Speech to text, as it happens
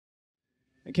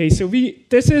Okay, so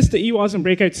this is the Ewasm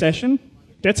breakout session.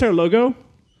 That's our logo.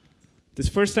 This is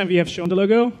the first time we have shown the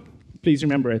logo. Please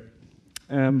remember it.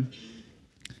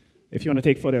 If you want to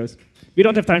take photos. We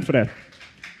don't have time for that.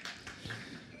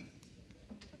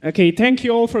 Okay, thank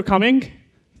you all for coming.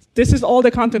 This is all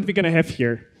the content we're going to have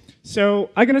here. So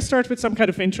I'm going to start with some kind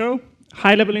of intro,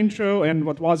 high-level intro, and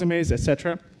what Ewasm is,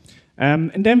 etc.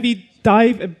 And then we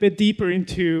dive a bit deeper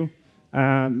into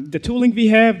the tooling we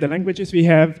have, the languages we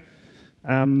have.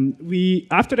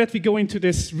 After that, we go into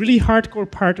this really hardcore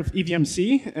part of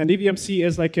EVMC. And EVMC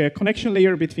is like a connection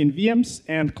layer between VMs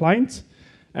and clients.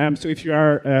 So if you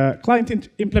are a client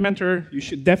implementer, you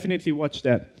should definitely watch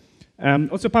that.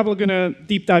 Also, Paweł is going to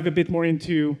deep dive a bit more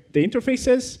into the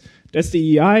interfaces. That's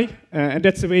the EI, and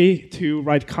that's the way to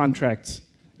write contracts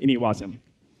in Ewasm.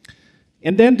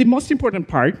 And then the most important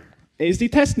part is the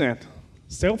testnet.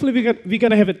 So hopefully we're going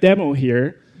to have a demo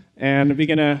here, and we're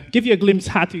going to give you a glimpse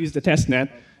how to use the testnet,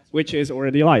 which is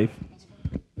already live.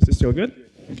 Is this still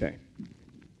good? Okay.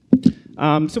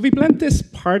 So we planned this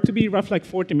part to be roughly like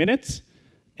 40 minutes.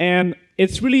 And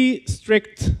it's really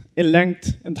strict in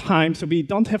length and time, so we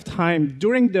don't have time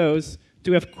during those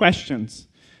to have questions.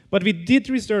 But we did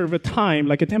reserve a time,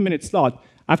 like a 10-minute slot,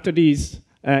 after these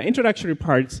introductory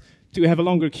parts to have a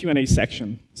longer Q&A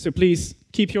section. So please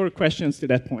keep your questions to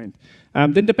that point.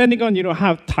 Then depending on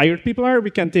how tired people are,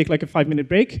 we can take like a 5-minute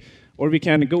break, or we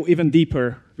can go even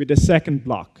deeper with the second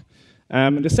block.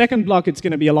 The second block, it's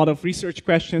going to be a lot of research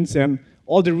questions and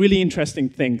all the really interesting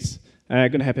things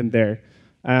going to happen there.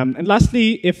 And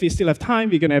lastly, if we still have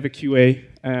time, we're going to have a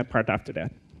QA part after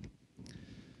that.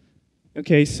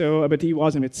 OK, so about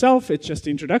Ewasm itself, it's just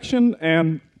the introduction.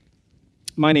 And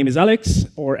my name is Alex,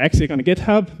 or Exec on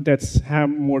GitHub. That's how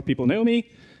more people know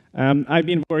me. I've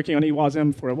been working on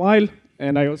Ewasm for a while,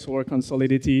 and I also work on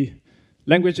Solidity,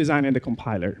 language design, and the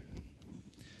compiler.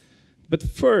 But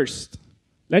first,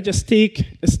 let's just take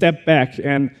a step back.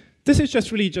 And this is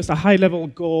just really just a high-level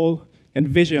goal and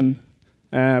vision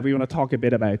we want to talk a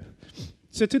bit about.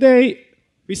 So today,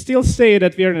 we still say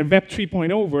that we are in a Web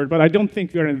 3.0 world, but I don't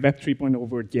think we are in a Web 3.0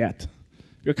 world yet.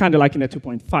 We're kind of like in a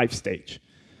 2.5 stage.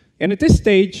 And at this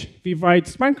stage, we write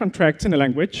smart contracts in a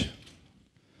language.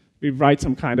 We write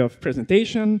some kind of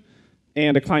presentation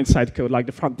and a client-side code like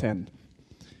the front end.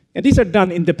 And these are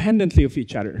done independently of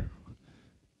each other.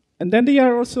 And then they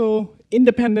are also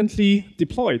independently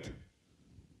deployed.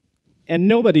 And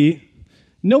nobody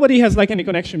has like any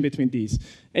connection between these.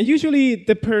 And usually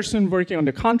the person working on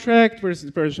the contract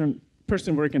versus the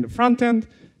person working on the front end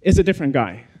is a different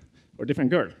guy or different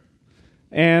girl.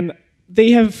 And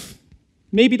they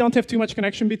maybe don't have too much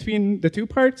connection between the two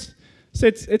parts, so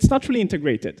it's not really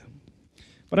integrated.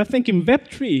 But I think in Web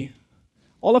 3,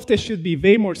 all of this should be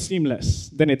way more seamless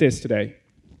than it is today.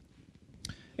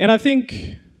 And I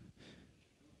think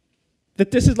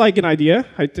that this is like an idea,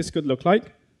 how this could look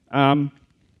like.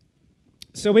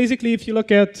 So basically, if you look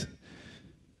at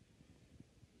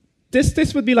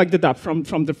this would be like the DApp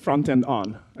from the front end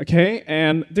on, okay?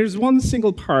 And there's one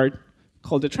single part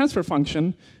called the transfer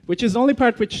function, which is the only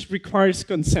part which requires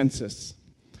consensus.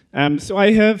 So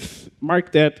I have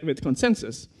marked that with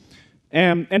consensus.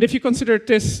 And if you consider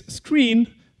this screen,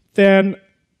 then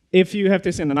if you have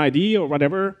this in an IDE or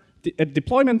whatever, at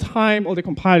deployment time, all the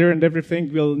compiler and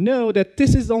everything will know that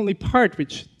this is the only part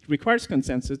which requires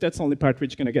consensus. That's the only part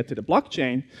which is going to get to the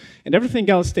blockchain, and everything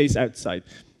else stays outside.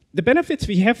 The benefits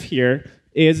we have here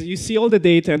is you see all the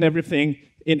data and everything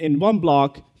in one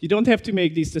block. You don't have to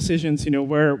make these decisions,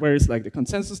 where is like the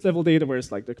consensus level data, where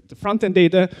is like the front end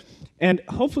data, and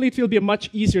hopefully it will be a much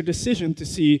easier decision to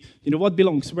see, what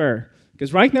belongs where.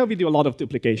 Because right now we do a lot of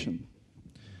duplication,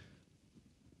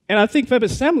 and I think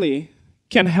WebAssembly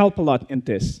can help a lot in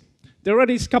this. There are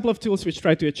already a couple of tools which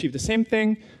try to achieve the same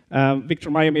thing. Victor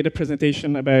Meyer made a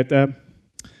presentation about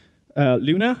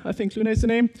Luna, I think Luna is the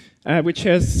name, which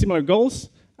has similar goals,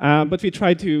 but we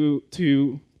try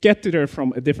to get to there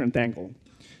from a different angle.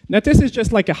 Now, this is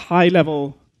just like a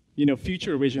high-level,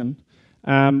 future vision,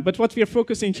 but what we are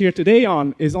focusing here today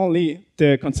on is only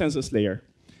the consensus layer.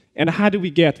 And how do we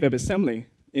get WebAssembly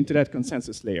into that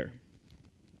consensus layer?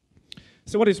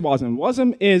 So what is Ewasm?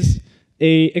 Ewasm is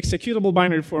an executable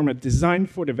binary format designed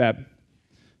for the web.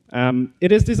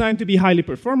 It is designed to be highly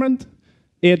performant.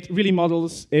 It really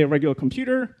models a regular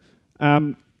computer.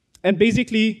 And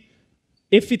basically,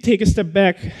 if we take a step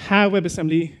back, how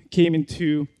WebAssembly came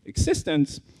into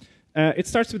existence, it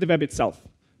starts with the web itself.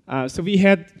 So we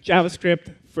had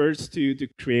JavaScript first to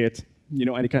create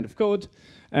any kind of code,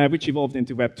 which evolved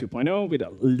into Web 2.0 with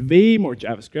way more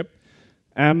JavaScript.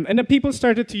 And then people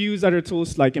started to use other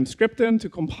tools like mscripten to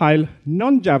compile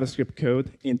non-JavaScript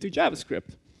code into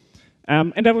JavaScript.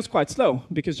 And that was quite slow,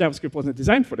 because JavaScript wasn't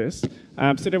designed for this.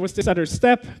 So there was this other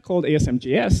step called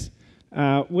ASM.js,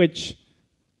 which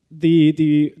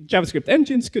the JavaScript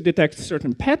engines could detect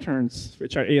certain patterns,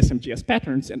 which are ASM.js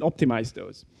patterns, and optimize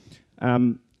those.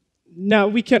 Now,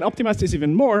 we can optimize this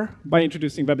even more by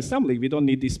introducing WebAssembly. We don't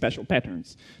need these special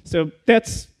patterns. So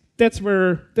that's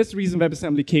the reason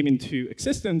WebAssembly came into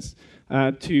existence,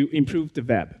 to improve the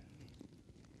web.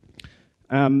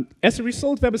 As a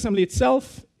result, WebAssembly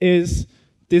itself is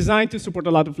designed to support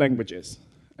a lot of languages.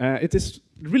 It is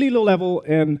really low level,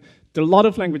 and there are a lot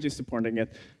of languages supporting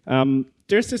it.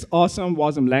 There's this awesome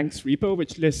Ewasm lengths repo,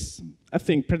 which lists, I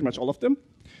think, pretty much all of them.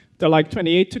 There are like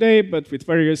 28 today, but with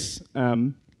various,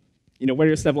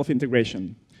 various level of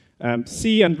integration.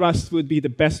 C and Rust would be the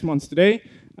best ones today,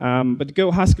 but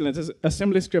Go, Haskell, and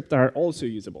assembly script are also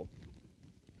usable.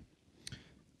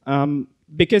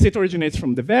 Because it originates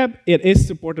from the web, it is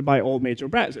supported by all major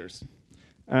browsers.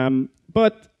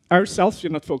 But ourselves, we're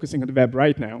not focusing on the web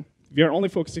right now. We are only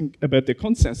focusing about the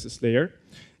consensus layer.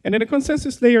 And in the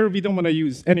consensus layer, we don't want to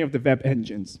use any of the web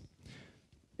engines.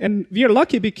 And we are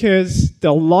lucky because there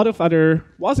are a lot of other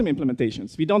Ewasm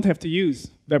implementations. We don't have to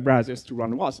use web browsers to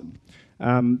run Ewasm.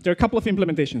 There are a couple of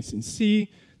implementations in C.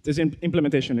 There's an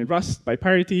implementation in Rust by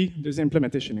Parity. There's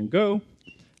implementation in Go.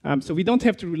 So we don't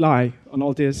have to rely on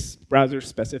all this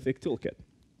browser-specific toolkit.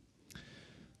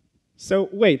 So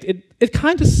wait, it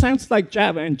kind of sounds like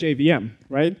Java and JVM,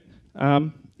 right?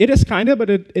 It is kind of, but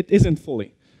it isn't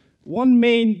fully. One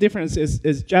main difference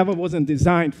is Java wasn't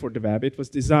designed for the web. It was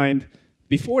designed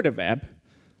before the web,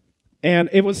 and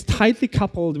it was tightly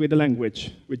coupled with the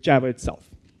language, with Java itself.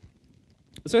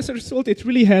 So as a result, it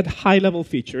really had high-level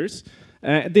features.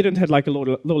 It didn't have like a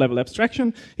low-level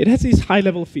abstraction. It has these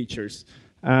high-level features,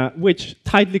 which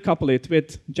tightly couple it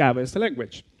with Java as the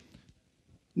language.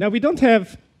 Now, we don't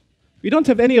have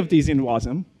any of these in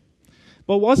Ewasm,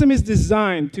 but Ewasm is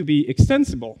designed to be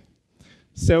extensible.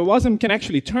 So Ewasm can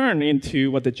actually turn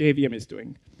into what the JVM is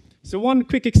doing. So one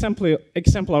quick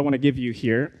example I want to give you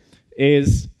here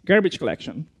is garbage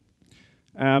collection.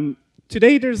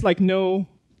 Today, there's like no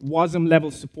Ewasm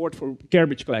level support for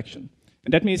garbage collection.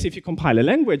 And that means if you compile a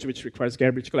language which requires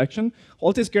garbage collection,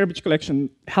 all this garbage collection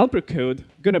helper code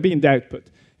going to be in the output.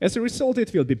 As a result,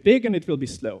 it will be big and it will be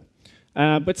slow.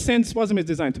 But since Ewasm is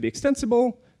designed to be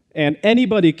extensible, and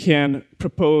anybody can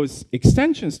propose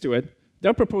extensions to it,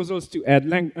 there are proposals to add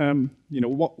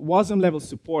Ewasm level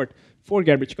support for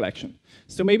garbage collection.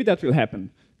 So maybe that will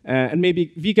happen. And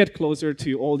maybe we get closer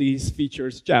to all these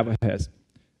features Java has.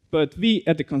 But we,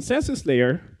 at the consensus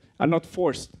layer, are not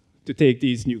forced to take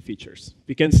these new features.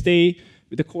 We can stay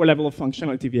with the core level of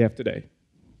functionality we have today.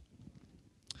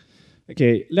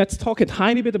 OK, let's talk a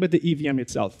tiny bit about the EVM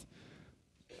itself.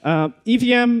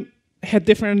 EVM had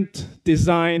different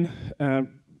design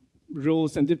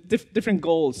rules and different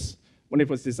goals when it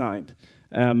was designed.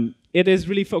 It is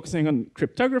really focusing on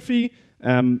cryptography.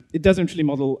 It doesn't really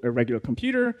model a regular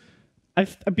computer. I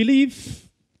believe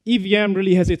EVM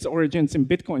really has its origins in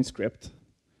Bitcoin script,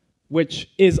 which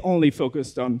is only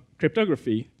focused on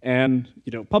cryptography and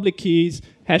public keys,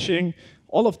 hashing.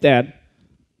 All of that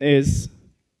is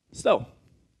slow.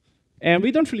 And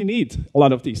we don't really need a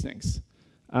lot of these things.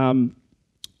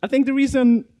 I think the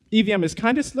reason EVM is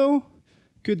kind of slow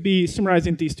could be summarized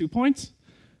in these 2 points.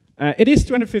 It is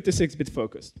 256-bit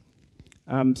focused.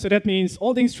 So that means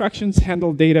all the instructions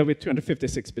handle data with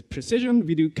 256-bit precision.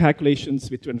 We do calculations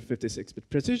with 256-bit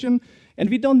precision. And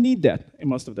we don't need that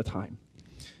most of the time.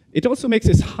 It also makes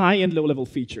this high and low-level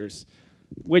features,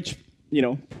 which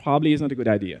probably is not a good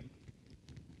idea.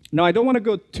 Now, I don't want to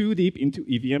go too deep into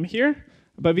EVM here,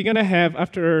 but we're going to have,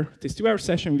 after this 2-hour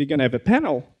session, we're going to have a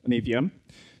panel on EVM.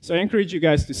 So I encourage you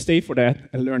guys to stay for that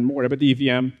and learn more about the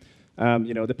EVM,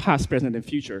 the past, present, and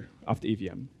future of the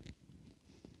EVM.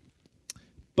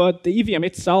 But the EVM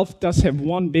itself does have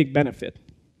one big benefit.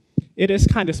 It is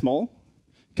kind of small,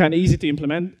 kind of easy to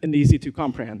implement, and easy to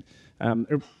comprehend.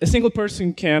 A single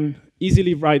person can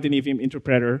easily write an EVM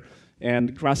interpreter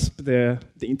and grasp the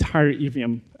entire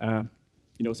EVM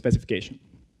specification.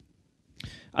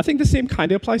 I think the same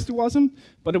kind of applies to Ewasm,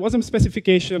 but the Ewasm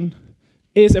specification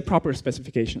is a proper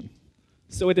specification.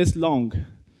 So it is long,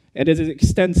 and it is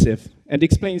extensive, and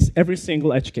explains every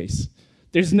single edge case.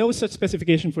 There's no such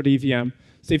specification for the EVM.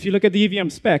 So if you look at the EVM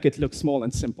spec, it looks small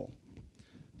and simple.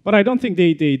 But I don't think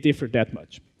they differ that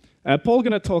much. Paul's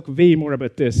going to talk way more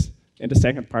about this in the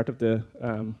second part of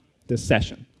this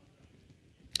session.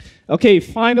 OK,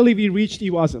 finally, we reached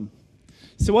Ewasm.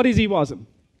 So what is Ewasm?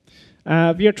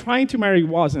 We are trying to marry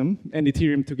Ewasm and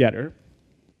Ethereum together.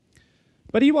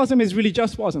 But Ewasm is really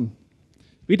just Ewasm.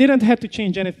 We didn't have to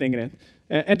change anything in it.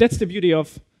 And that's the beauty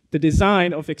of the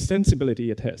design of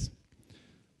extensibility it has.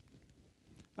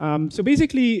 So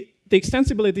basically, the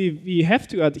extensibility we have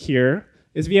to add here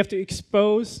is we have to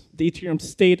expose the Ethereum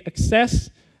state access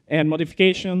and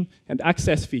modification and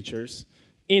access features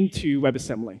into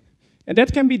WebAssembly. And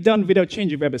that can be done without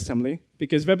changing WebAssembly,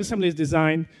 because WebAssembly is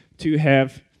designed to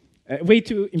have a way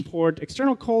to import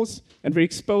external calls, and we're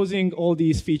exposing all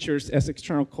these features as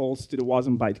external calls to the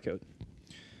Ewasm bytecode.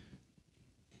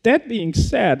 That being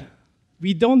said,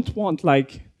 we don't want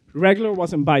like regular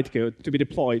Ewasm bytecode to be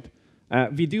deployed.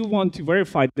 We do want to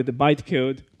verify that the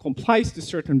bytecode complies to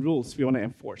certain rules we want to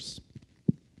enforce.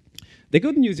 The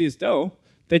good news is, though,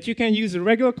 that you can use a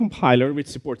regular compiler which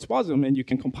supports Ewasm, and you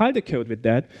can compile the code with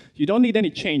that. You don't need any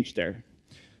change there.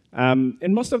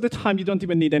 And most of the time, you don't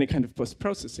even need any kind of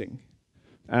post-processing.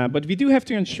 But we do have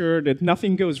to ensure that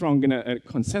nothing goes wrong in a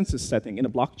consensus setting in a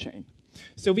blockchain.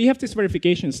 So we have this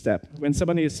verification step. When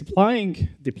somebody is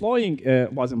deploying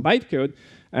Ewasm bytecode,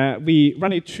 we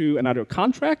run it through another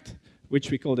contract,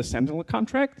 which we call the Sentinel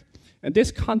contract. And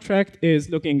this contract is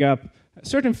looking up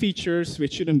certain features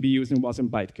which shouldn't be used in Ewasm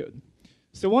bytecode.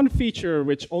 So one feature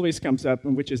which always comes up,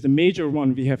 and which is the major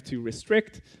one we have to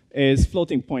restrict, is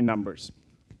floating point numbers.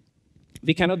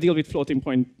 We cannot deal with floating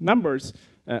point numbers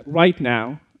right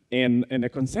now in a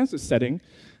consensus setting.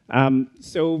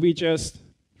 So we just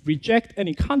reject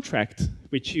any contract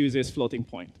which uses floating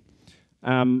point.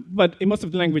 But in most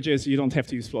of the languages, you don't have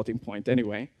to use floating point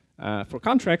anyway for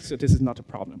contracts, so this is not a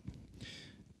problem.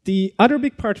 The other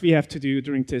big part we have to do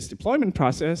during this deployment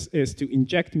process is to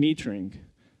inject metering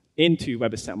into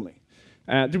WebAssembly.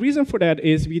 The reason for that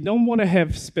is we don't want to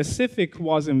have specific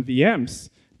Ewasm VMs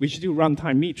which do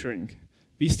runtime metering.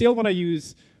 We still want to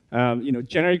use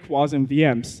generic Ewasm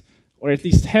VMs, or at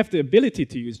least have the ability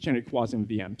to use generic Ewasm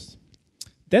VMs.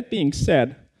 That being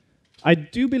said, I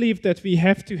do believe that we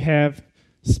have to have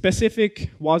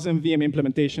specific Ewasm VM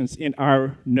implementations in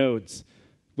our nodes,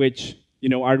 which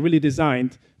are really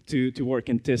designed to work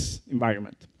in this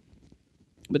environment.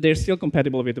 But they're still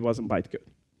compatible with the Ewasm bytecode.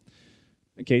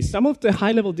 Okay, some of the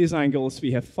high-level design goals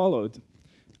we have followed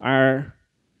are,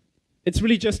 it's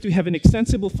really just to have an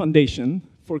extensible foundation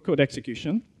for code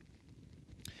execution.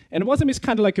 And Ewasm is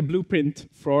kind of like a blueprint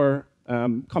for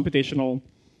computational,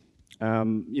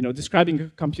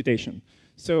 describing computation.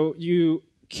 So you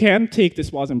can take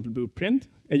this Ewasm blueprint,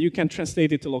 and you can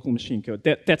translate it to local machine code.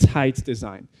 That's how it's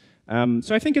designed.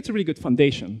 So I think it's a really good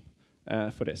foundation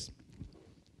for this.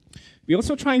 We're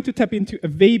also trying to tap into a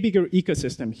way bigger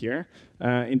ecosystem here,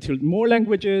 into more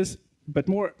languages, but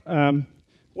more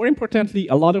importantly,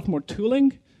 a lot of more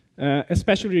tooling,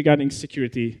 especially regarding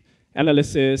security,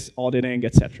 analysis, auditing,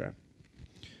 etc.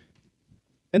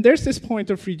 And there's this point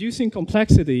of reducing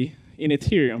complexity in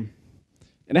Ethereum.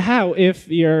 And how, if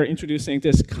we are introducing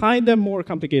this kind of more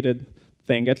complicated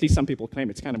thing, at least some people claim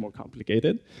it's kind of more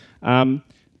complicated,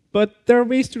 but there are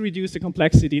ways to reduce the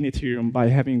complexity in Ethereum by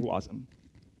having Ewasm.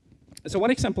 So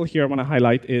one example here I want to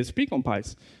highlight is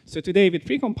precompiles. So today with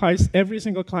precompiles, every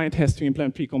single client has to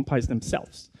implement precompiles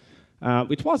themselves.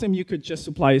 With Ewasm, you could just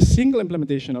supply a single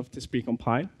implementation of this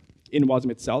precompile in Ewasm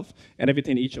itself and have it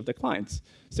in each of the clients.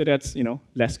 So that's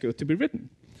less code to be written.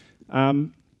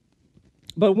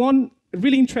 But one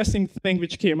really interesting thing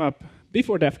which came up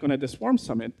before Devcon at the Swarm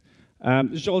Summit,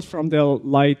 Joel from the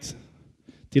Light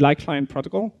Client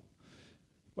protocol.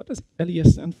 What does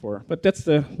LES stand for? But that's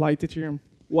the Light Ethereum.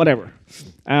 Whatever.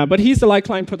 But he's the Light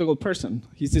Client protocol person.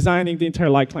 He's designing the entire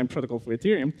Light Client protocol for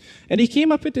Ethereum. And he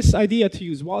came up with this idea to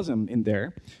use Ewasm in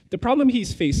there. The problem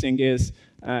he's facing is,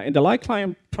 in the Light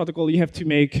Client protocol, you have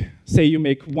to say you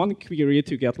make one query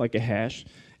to get like a hash,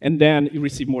 and then you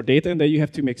receive more data, and then you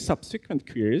have to make subsequent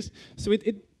queries. So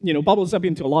it bubbles up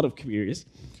into a lot of queries.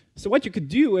 So what you could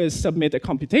do is submit a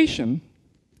computation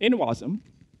in Ewasm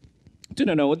to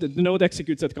the node. The node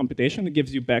executes that computation and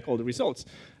gives you back all the results.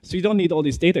 So you don't need all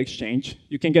this data exchange.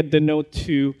 You can get the node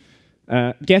to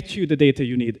get you the data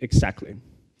you need exactly.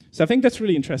 So I think that's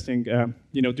really interesting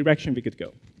direction we could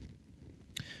go.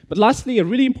 But lastly, a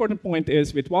really important point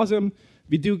is with Ewasm,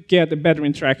 we do get a better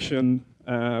interaction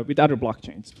with other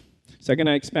blockchains. So I'm going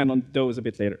to expand on those a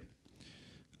bit later.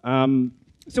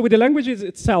 So with the languages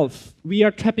itself, we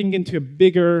are tapping into a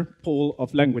bigger pool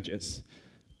of languages.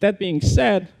 That being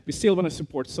said, we still want to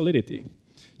support Solidity.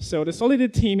 So the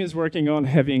Solidity team is working on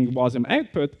having Ewasm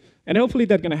output, and hopefully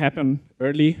that's going to happen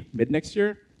early, mid-next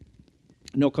year.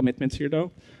 No commitments here,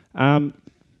 though.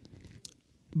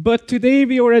 But today,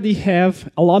 we already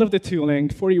have a lot of the tooling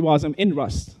for Ewasm in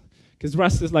Rust, because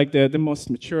Rust is like the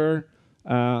most mature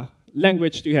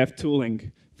language to have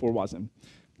tooling for Ewasm.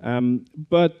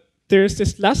 But there's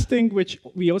this last thing which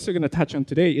we also going to touch on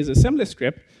today is assembly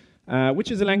script,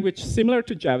 which is a language similar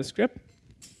to JavaScript.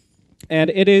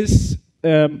 And it is,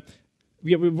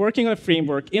 we're working on a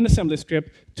framework in AssemblyScript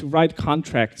to write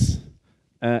contracts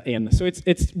in. So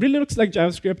it really looks like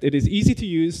JavaScript. It is easy to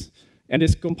use, and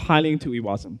it's compiling to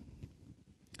Ewasm.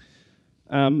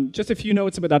 Just a few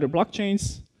notes about other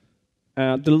blockchains. There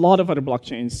are a lot of other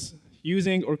blockchains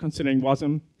using or considering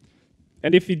Ewasm.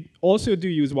 And if we also do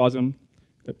use Ewasm,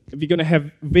 we're going to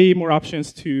have way more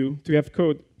options to have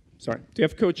code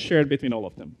shared between all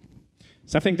of them.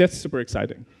 So I think that's super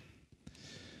exciting.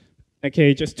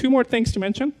 OK, just two more things to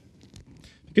mention,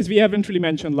 because we haven't really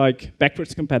mentioned like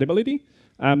backwards compatibility.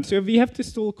 So we have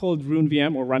this tool called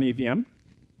RunVM or RunEVM,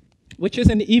 which is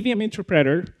an EVM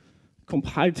interpreter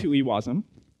compiled to Ewasm.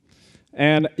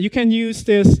 And you can use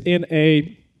this in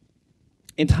a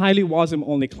entirely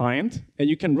Wasm-only client, and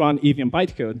you can run EVM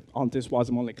bytecode on this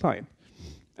Wasm-only client.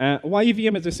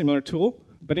 YEVM is a similar tool,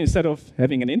 but instead of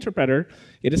having an interpreter,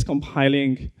 it is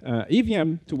compiling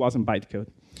EVM to Wasm bytecode.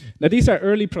 Now, these are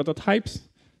early prototypes,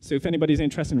 so if anybody's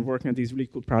interested in working on these really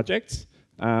cool projects,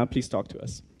 please talk to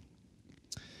us.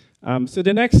 So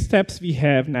the next steps we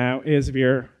have now is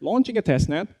we're launching a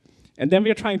testnet, and then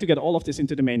we're trying to get all of this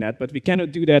into the mainnet, but we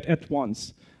cannot do that at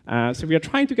once. So we are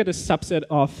trying to get a subset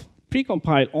of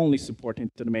precompile only support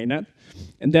into the mainnet,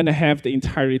 and then have the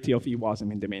entirety of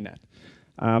Ewasm in the mainnet.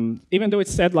 Even though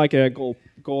it's set like a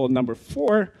goal number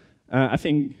 4, I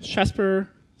think Jasper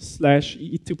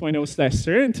 /E 2.0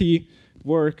 /Serenity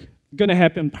work gonna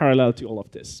happen parallel to all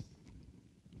of this.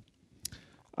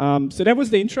 So that was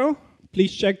the intro.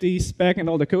 Please check the spec and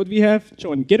all the code we have.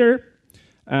 Join Gitter,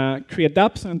 create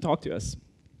dApps, and talk to us.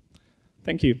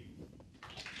 Thank you.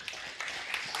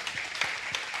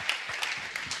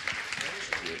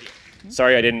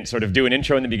 Sorry I didn't sort of do an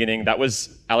intro in the beginning. That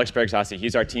was Alex Beregszaszi.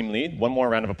 He's our team lead. One more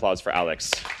round of applause for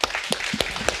Alex.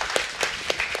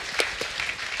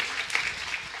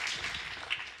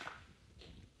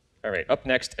 All right, up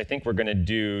next, I think we're going to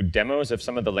do demos of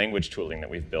some of the language tooling that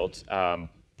we've built.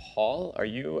 Paul, are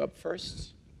you up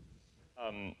first?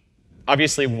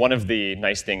 Obviously, one of the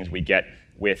nice things we get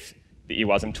with the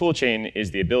Ewasm toolchain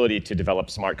is the ability to develop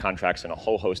smart contracts in a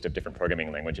whole host of different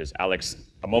programming languages. Alex,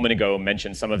 a moment ago,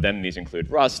 mentioned some of them. These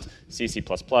include Rust, C, C++,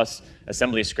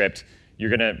 AssemblyScript.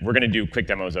 We're going to do quick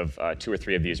demos of 2 or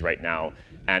 3 of these right now.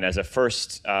 And as a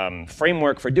first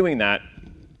framework for doing that,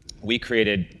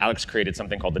 Alex created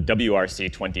something called the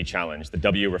WRC20 challenge. The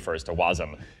W refers to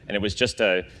Wasm. And it was just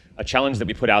a challenge that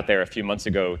we put out there a few months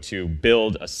ago to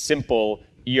build a simple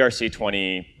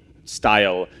ERC20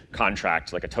 style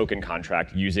contract, like a token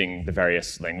contract, using the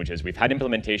various languages. We've had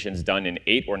implementations done in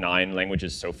 8 or 9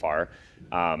 languages so far.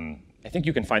 I think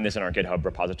you can find this in our GitHub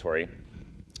repository,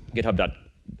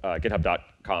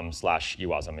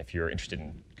 github.com/Ewasm, if you're interested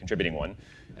in contributing one.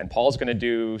 And Paul's going to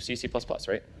do C, C++,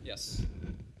 right? Yes.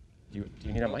 Do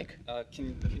you need a mic?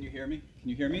 Can you hear me? Can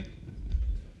you hear me?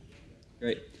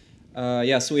 Great.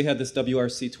 Yeah, so we had this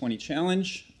WRC20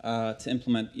 challenge to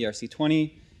implement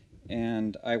ERC20,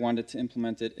 and I wanted to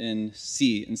implement it in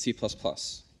C and C++.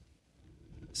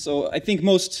 So I think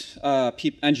most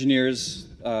engineers,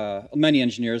 many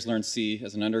engineers learn C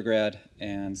as an undergrad,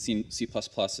 and C++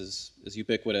 is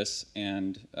ubiquitous,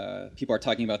 and people are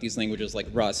talking about these languages like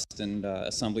Rust and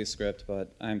AssemblyScript,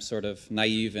 but I'm sort of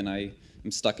naive and I'm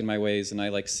stuck in my ways, and I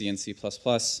like C and C++,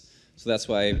 so that's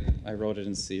why I wrote it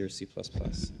in C or C++.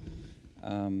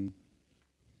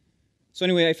 So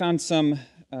anyway, I found some,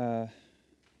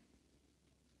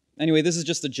 anyway, this is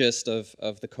just the gist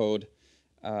of the code.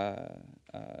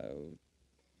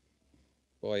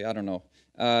 Boy, I don't know.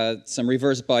 Some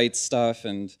reverse byte stuff,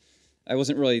 and I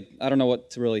don't know what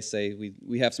to really say.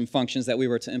 We have some functions that we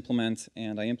were to implement,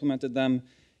 and I implemented them,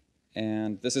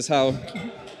 and this is how,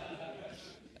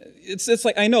 it's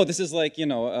like, I know this is like,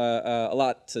 a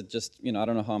lot to just, I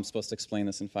don't know how I'm supposed to explain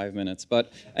this in 5 minutes,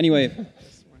 but anyway,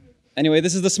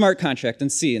 this is the smart contract in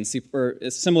C, and or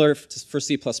it's similar for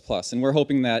C++, and we're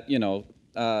hoping that,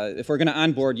 if we're going to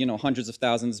onboard, hundreds of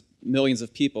thousands, millions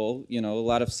of people, a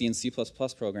lot of C and C++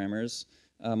 programmers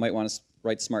might want to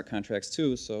write smart contracts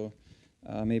too, so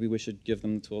maybe we should give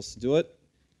them the tools to do it,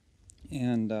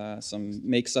 and some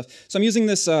make stuff. So I'm using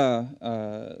this, some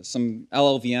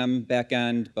LLVM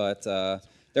backend, but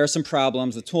there are some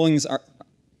problems. The tools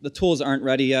aren't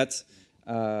ready yet,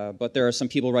 but there are some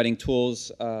people writing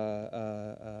tools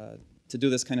to do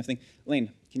this kind of thing.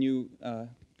 Lane, can you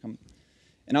come?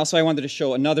 And also, I wanted to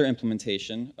show another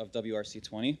implementation of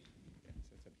WRC20.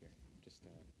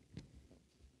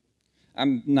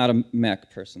 I'm not a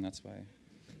Mac person, that's why.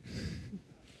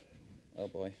 Oh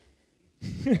boy.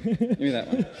 Give me that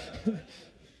one.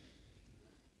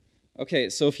 Okay,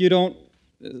 so if you don't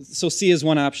so C is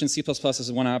one option, C++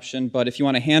 is one option, but if you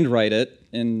want to handwrite it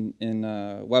in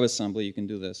WebAssembly, you can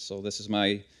do this. So this is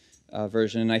my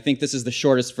version, and I think this is the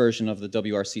shortest version of the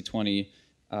WRC20,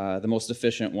 the most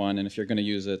efficient one, and if you're going to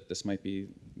use it, this might be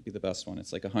the best one.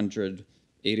 It's like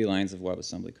 180 lines of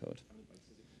WebAssembly code.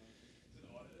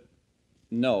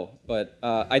 No, but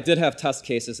I did have test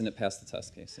cases, and it passed the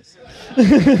test cases.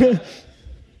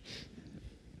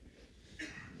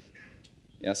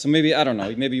 Yeah, so maybe, I don't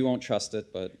know, maybe you won't trust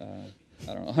it, but I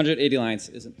don't know. 180 lines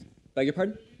isn't. Beg your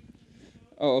pardon?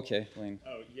 Oh, okay, Wayne.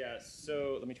 Oh, yeah,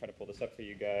 so let me try to pull this up for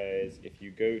you guys. If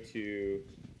you go to,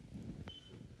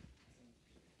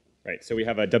 right, so we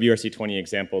have a WRC20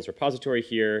 examples repository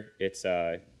here. It's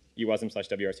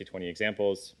Ewasm/WRC20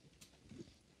 examples.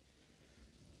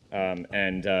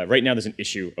 And right now there's an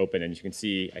issue open, and you can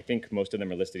see, I think most of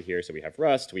them are listed here. So we have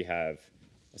Rust, we have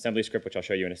assembly script, which I'll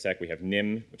show you in a sec. We have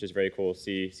NIM, which is very cool,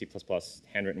 C, C++,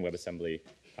 handwritten WebAssembly.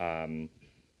 I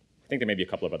think there may be a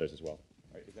couple of others as well.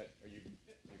 All right, are you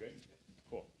good?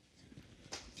 Cool.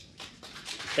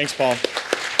 Thanks, Paul.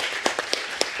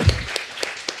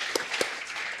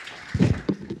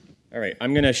 All right,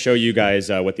 I'm going to show you guys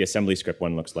what the assembly script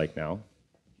one looks like now.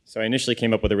 So I initially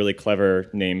came up with a really clever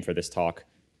name for this talk,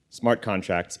 smart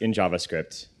contracts in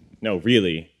JavaScript. No,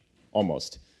 really,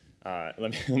 almost.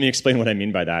 Let me explain what I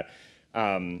mean by that.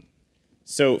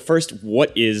 So first,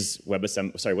 what is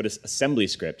assembly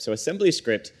script? So assembly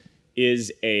script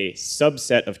is a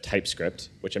subset of TypeScript,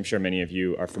 which I'm sure many of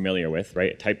you are familiar with,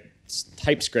 right?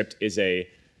 TypeScript is a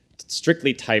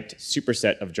strictly typed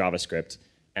superset of JavaScript,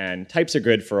 and types are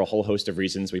good for a whole host of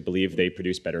reasons. We believe they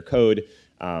produce better code.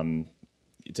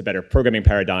 It's a better programming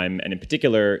paradigm, and in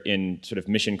particular, in sort of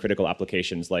mission-critical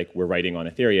applications like we're writing on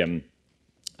Ethereum,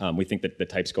 we think that the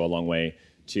types go a long way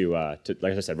to,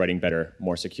 like I said, writing better,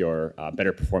 more secure,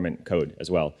 better performant code as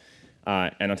well.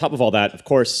 And on top of all that, of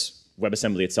course,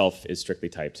 WebAssembly itself is strictly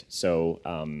typed. So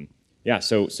yeah,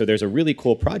 so there's a really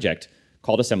cool project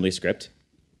called Assembly Script,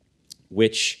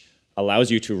 which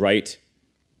allows you to write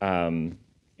in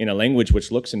a language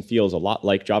which looks and feels a lot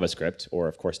like JavaScript, or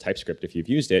of course TypeScript if you've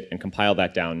used it, and compile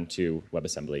that down to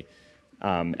WebAssembly.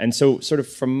 And so sort of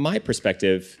from my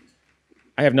perspective,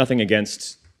 I have nothing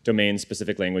against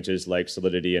domain-specific languages like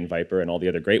Solidity and Viper and all the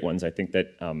other great ones. I think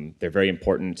that they're very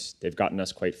important. They've gotten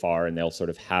us quite far, and they'll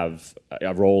sort of have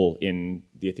a role in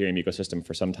the Ethereum ecosystem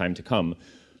for some time to come.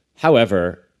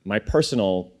 However, my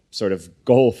personal sort of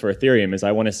goal for Ethereum is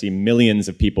I want to see millions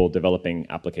of people developing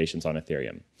applications on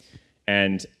Ethereum.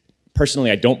 And personally,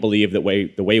 I don't believe that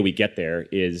the way we get there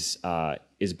is by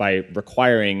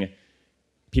requiring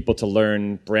people to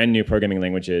learn brand new programming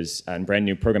languages and brand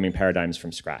new programming paradigms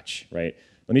from scratch, right?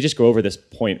 Let me just go over this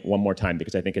point one more time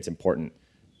because I think it's important.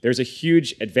 There's a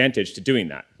huge advantage to doing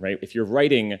that, right? If you're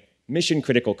writing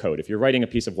mission-critical code, if you're writing a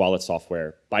piece of wallet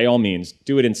software, by all means,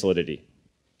 do it in Solidity,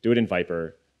 do it in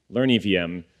Viper, learn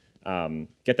EVM,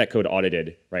 get that code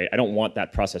audited, right? I don't want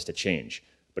that process to change.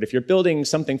 But if you're building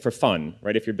something for fun,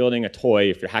 right? If you're building a toy,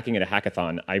 if you're hacking at a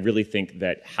hackathon, I really think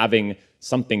that having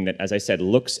something that, as I said,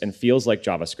 looks and feels like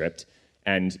JavaScript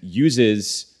and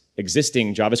uses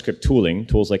existing JavaScript tooling,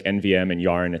 tools like NVM and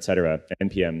Yarn, et cetera,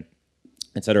 NPM,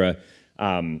 et cetera,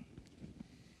 will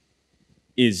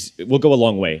go a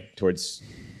long way towards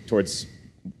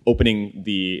opening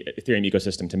the Ethereum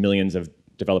ecosystem to millions of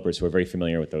developers who are very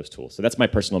familiar with those tools. So that's my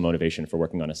personal motivation for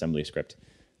working on assembly script.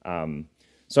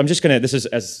 So I'm just going to, this is,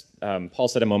 as Paul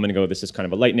said a moment ago, this is kind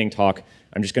of a lightning talk.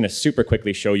 I'm just going to super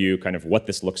quickly show you kind of what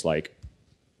this looks like.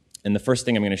 And the first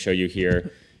thing I'm going to show you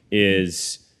here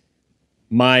is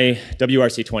my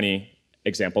WRC20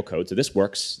 example code. So this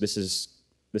works. This is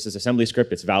assembly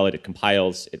script. It's valid. It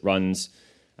compiles. It runs.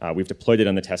 We've deployed it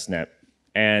on the testnet.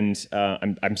 And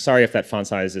I'm sorry if that font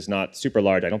size is not super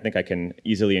large. I don't think I can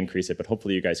easily increase it, but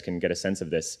hopefully you guys can get a sense of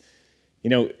this. You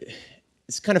know,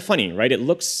 it's kind of funny, right? It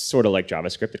looks sort of like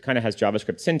JavaScript. It kind of has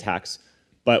JavaScript syntax,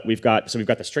 but we've got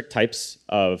the strict types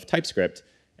of TypeScript,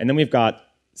 and then we've got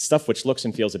stuff which looks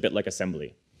and feels a bit like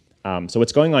assembly. So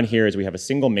what's going on here is we have a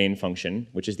single main function,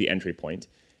 which is the entry point,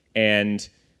 and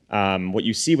what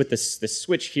you see with this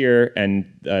switch here and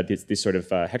these sort of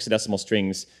hexadecimal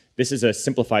strings, this is a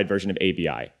simplified version of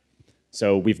ABI.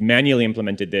 So we've manually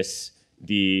implemented this.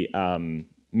 The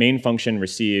main function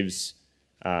receives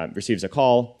a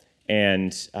call,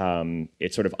 and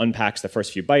it sort of unpacks the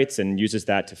first few bytes and uses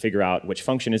that to figure out which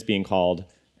function is being called.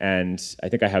 And I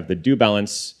think I have the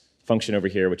doBalance function over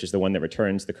here, which is the one that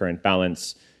returns the current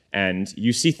balance. And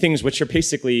you see things which are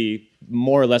basically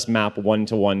more or less map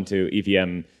one-to-one to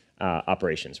EVM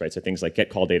operations, right? So things like get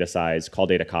call data size, call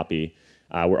data copy.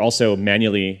 We're also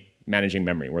manually managing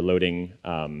memory. We're loading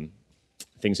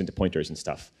things into pointers and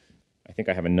stuff. I think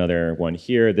I have another one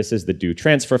here. This is the do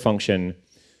transfer function.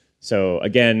 So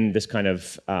again, this kind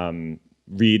of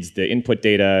reads the input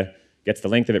data, gets the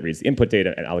length of it, reads the input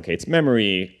data, and allocates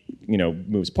memory,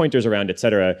 moves pointers around, et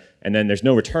cetera. And then there's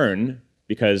no return,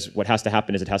 because what has to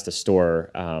happen is it has to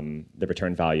store the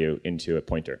return value into a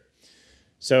pointer.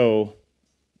 So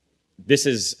this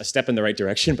is a step in the right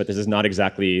direction, but this is not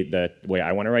exactly the way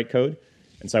I want to write code.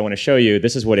 And so I want to show you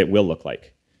this is what it will look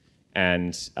like.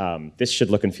 And this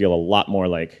should look and feel a lot more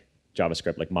like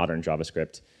JavaScript, like modern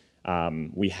JavaScript.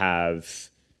 We have,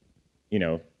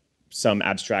 some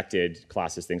abstracted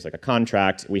classes, things like a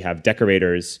contract. We have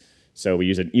decorators. So we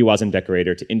use an Ewasm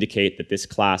decorator to indicate that this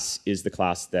class is the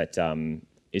class that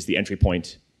is the entry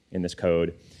point in this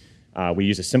code. We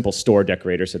use a simple store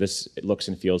decorator, so it looks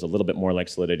and feels a little bit more like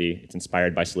Solidity. It's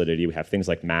inspired by Solidity. We have things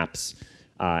like maps.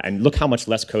 And look how much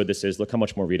less code this is. Look how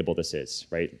much more readable this is,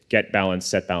 right? Get balance,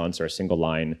 set balance are a single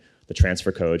line. The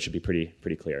transfer code should be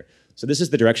pretty clear. So this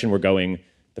is the direction we're going.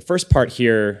 The first part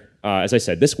here, as I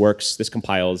said, this works. This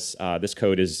compiles. This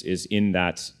code is in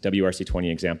that WRC20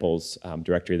 examples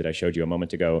directory that I showed you a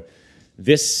moment ago.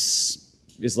 This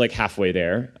is like halfway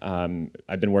there.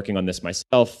 I've been working on this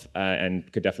myself and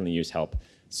could definitely use help.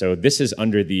 So this is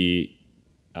under the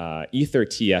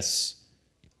EtherTS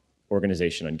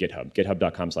organization on GitHub,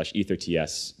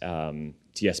 github.com/etherts,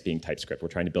 TS being TypeScript. We're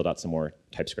trying to build out some more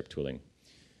TypeScript tooling.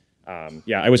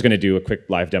 I was going to do a quick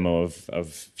live demo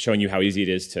of showing you how easy it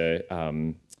is to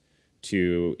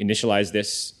initialize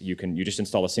this. You just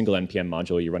install a single npm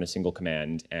module, you run a single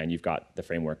command, and you've got the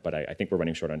framework. But I think we're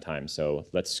running short on time, so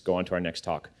let's go on to our next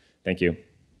talk. Thank you.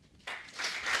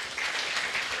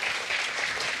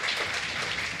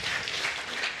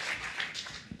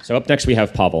 So up next we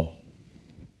have Paweł.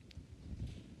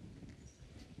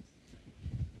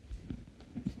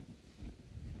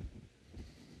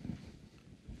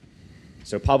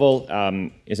 So Paweł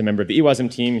is a member of the Ewasm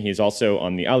team. He's also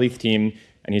on the Alith team,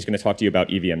 and he's going to talk to you about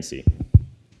EVMC.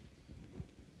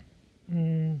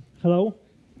 Hello.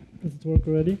 Does it work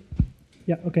already?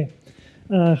 Yeah, OK.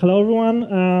 Hello, everyone.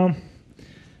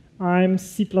 I'm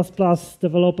C++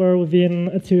 developer within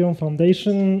Ethereum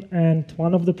Foundation, and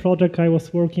one of the projects I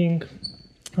was working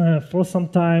for some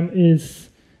time is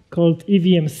called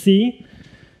EVMC.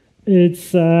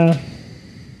 It's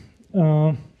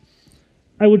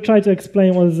I will try to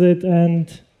explain what is it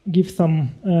and give some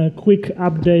quick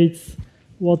updates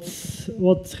what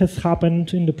has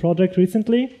happened in the project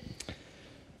recently.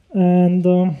 And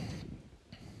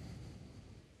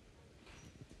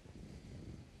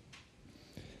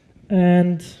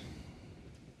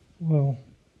well,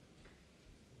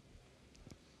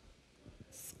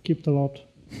 skipped a lot.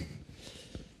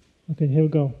 OK, here we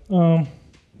go.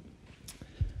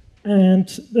 And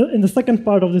in the second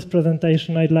part of this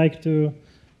presentation, I'd like to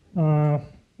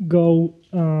go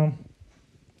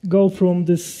from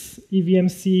this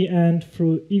EVMC and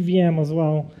through EVM as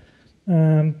well,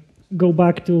 go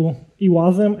back to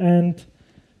Ewasm and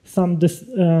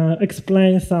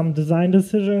explain some design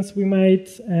decisions we made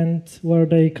and where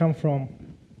they come from.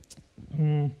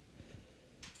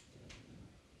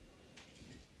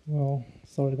 Well,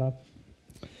 sorry that.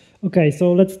 OK,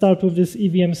 so let's start with this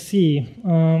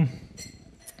EVMC.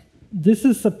 This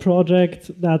is a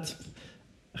project that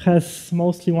has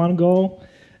mostly one goal,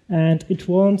 and it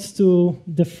wants to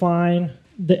define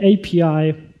the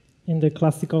API in the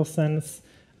classical sense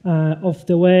of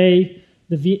the way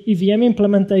the EVM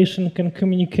implementation can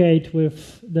communicate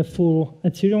with the full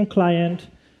Ethereum client,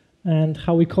 and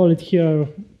how we call it here,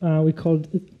 we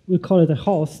call it a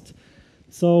host.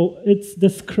 So it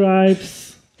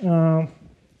describes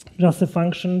just the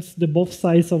functions the both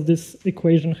sides of this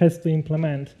equation has to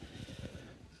implement.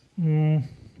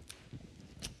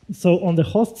 So on the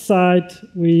host side,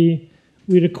 we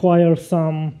require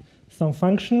some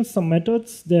functions, some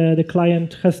methods. The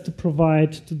client has to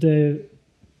provide to the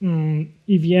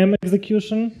EVM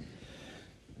execution.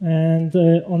 And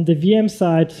on the VM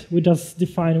side, we just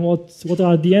define what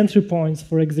are the entry points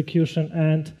for execution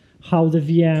and how the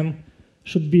VM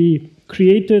should be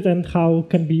created and how it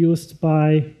can be used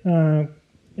by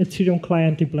Ethereum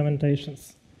client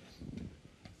implementations.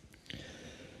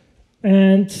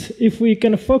 And if we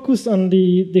can focus on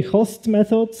the host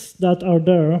methods that are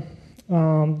there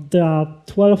are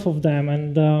 12 of them,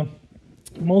 and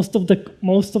most of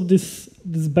these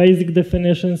basic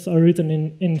definitions are written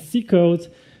in C code.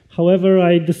 However,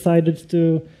 I decided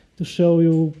to show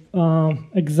you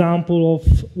example of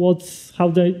how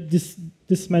this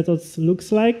methods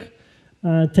looks like,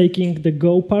 taking the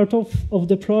Go part of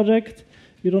the project.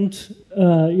 You don't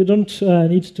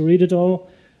need to read it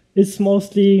all. It's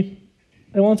mostly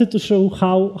wanted to show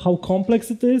how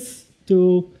complex it is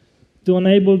to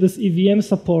enable this EVM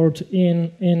support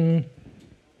in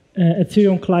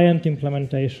Ethereum client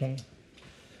implementation.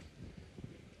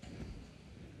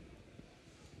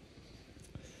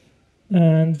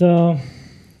 And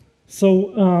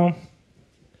so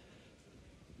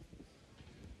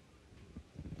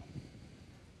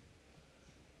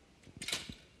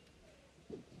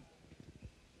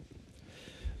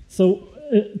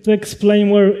to explain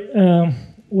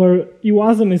where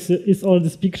Ewasm is all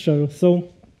this picture. So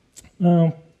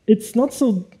it's not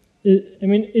so. I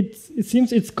mean, it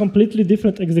seems it's completely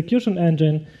different execution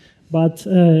engine, but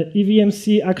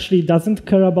EVMC actually doesn't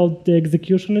care about the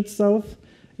execution itself.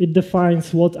 It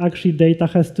defines what actually data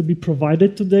has to be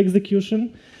provided to the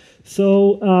execution.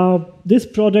 So this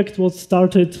project was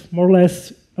started more or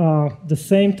less the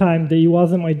same time the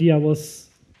Ewasm idea was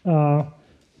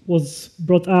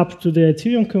brought up to the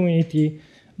Ethereum community,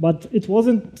 but it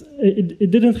wasn't.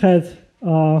 It didn't have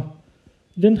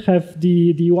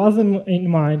the Ewasm in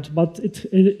mind. But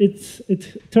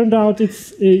it turned out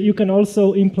you can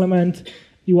also implement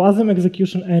Ewasm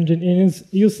execution engine and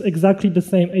use exactly the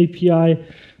same API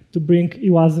to bring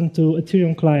Ewasm to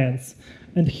Ethereum clients.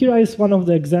 And here is one of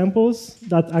the examples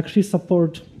that actually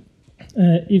support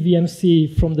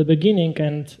EVMC from the beginning,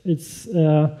 and it's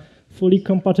fully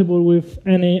compatible with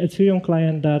any Ethereum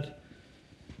client that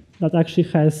actually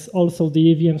has also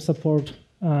the EVM support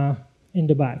in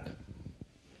the back.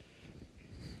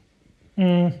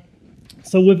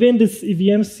 So within this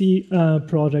EVMC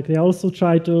project, they also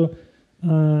try to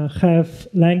have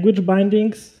language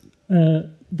bindings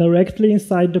directly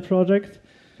inside the project.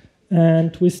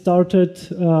 And we started,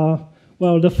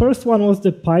 well, the first one was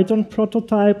the Python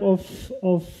prototype of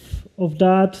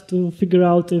that to figure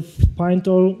out if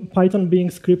Python being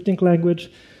scripting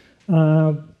language,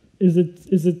 is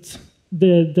it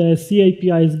the C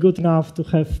API is good enough to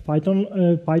have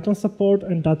Python support,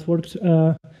 and that worked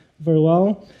very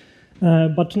well.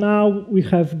 But now we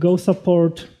have Go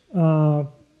support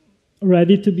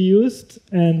ready to be used,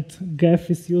 and Gef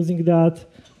is using that.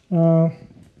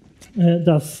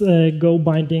 Does Go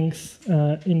bindings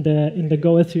in the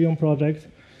Go Ethereum project,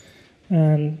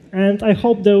 and I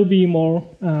hope there will be more.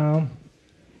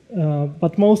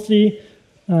 But mostly,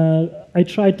 I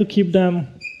try to keep them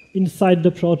inside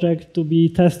the project to be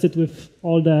tested with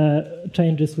all the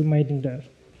changes we made in there.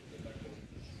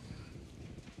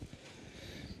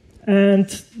 And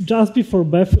just before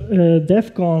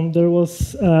Devcon, there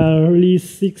was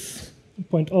release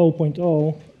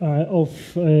 6.0.0 of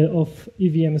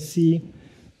EVMC.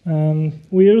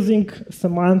 We're using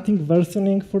semantic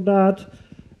versioning for that,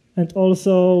 and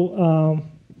also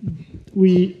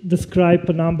we describe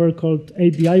a number called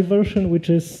ABI version, which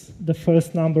is the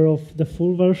first number of the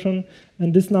full version,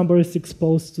 and this number is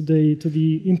exposed to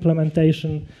the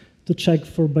implementation to check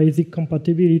for basic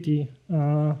compatibility,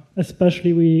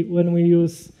 especially when we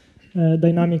use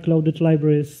dynamic loaded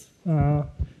libraries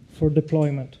for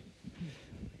deployment.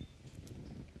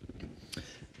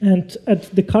 And at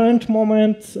the current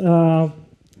moment,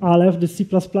 Aleph, the C++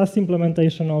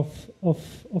 implementation of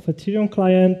Ethereum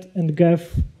client, and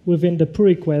Gef within the pull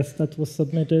request that was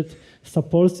submitted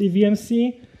supports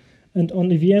EVMC. And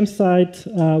on EVM side,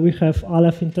 we have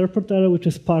Aleph interpreter, which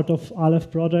is part of Aleph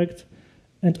project,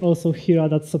 and also Hira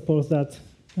that supports that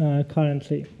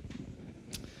currently.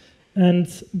 And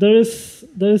there is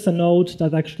a node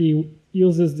that actually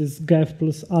uses this Gef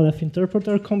plus Aleph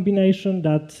interpreter combination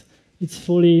that it's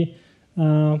fully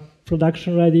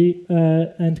production ready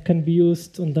and can be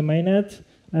used on the mainnet.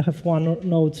 I have one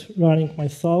node running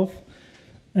myself.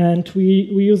 And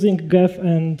we're using Gef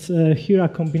and Hira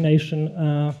combination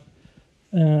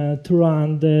to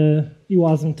run the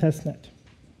Ewasm testnet.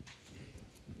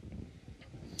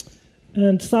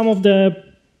 And some of the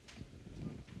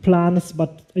plans,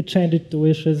 but I changed it to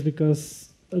wishes because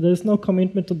there's no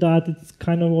commitment to that. It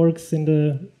kind of works in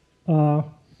the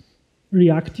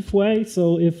reactive way.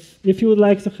 So if you would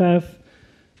like to have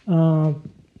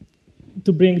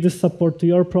to bring this support to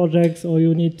your projects, or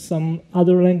you need some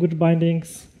other language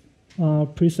bindings,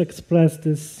 please express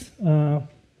this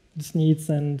needs,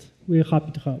 and we're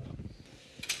happy to help.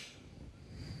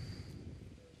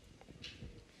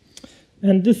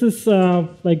 And this is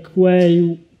like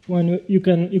way when you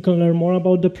can learn more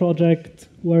about the project,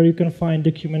 where you can find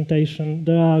documentation.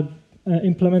 There are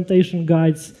implementation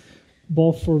guides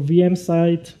both for VM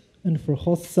side and for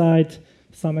host side,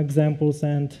 some examples,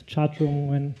 and chat room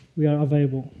when we are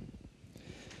available.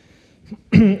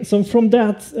 So from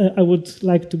that, I would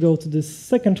like to go to the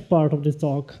second part of the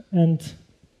talk and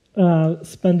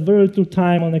spend very little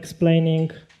time on explaining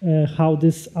how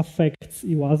this affects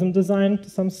Ewasm design to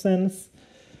some sense.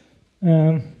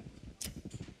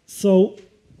 So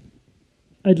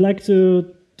I'd like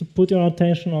to put your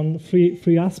attention on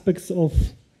three aspects of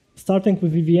starting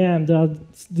with EVM. There are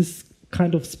this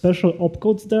kind of special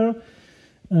opcodes there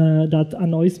that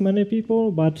annoys many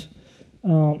people, but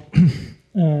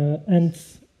and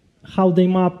how they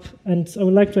map, and I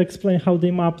would like to explain how they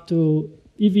map to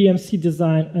EVMC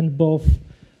design and both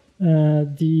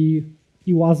the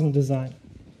Ewasm design.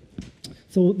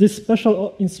 So these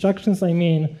special instructions, I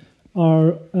mean,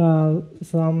 are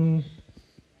some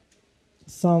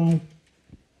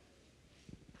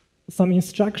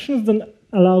instructions that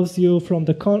allows you from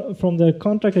the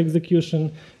contract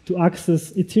execution to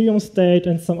access Ethereum state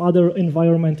and some other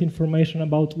environment information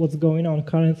about what's going on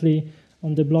currently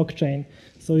on the blockchain.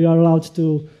 So you are allowed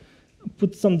to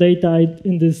put some data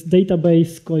in this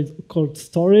database called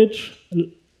storage,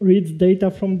 read data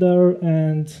from there,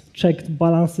 and check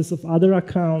balances of other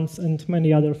accounts and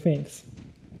many other things.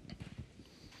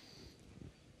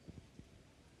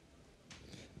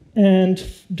 And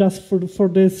just for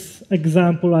this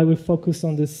example, I will focus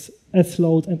on this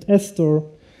sload and store.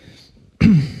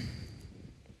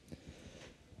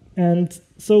 And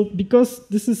so because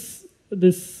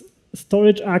this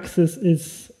storage access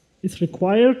is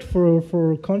required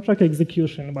for contract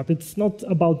execution, but it's not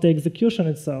about the execution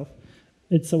itself.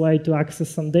 It's a way to access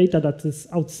some data that is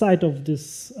outside of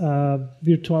this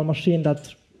virtual machine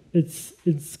that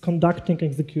it's conducting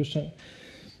execution.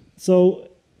 So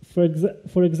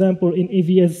for example, in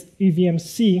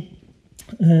EVMC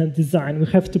design, we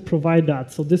have to provide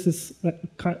that. So this is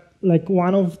like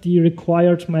one of the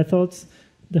required methods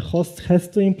the host has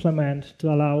to implement to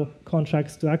allow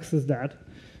contracts to access that.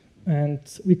 And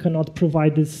we cannot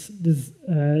provide this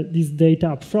data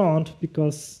up front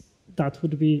because that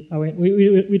would be, I mean,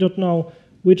 we don't know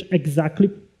which exactly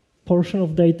portion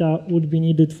of data would be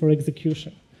needed for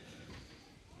execution.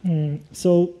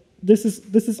 So this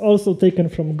is also taken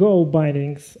from Go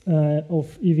bindings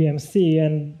of EVMC,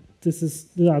 and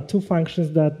there are two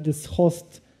functions that this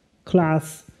host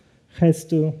class has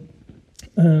to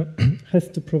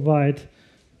provide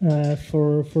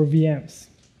for VMs.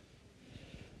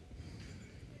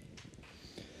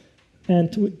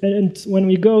 And when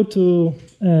we go to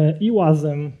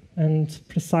Ewasm and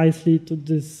precisely to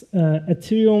this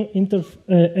Ethereum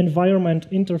environment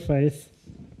interface,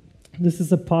 this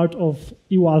is a part of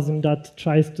Ewasm that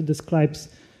tries to describe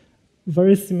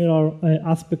very similar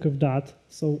aspect of that.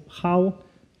 So how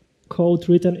code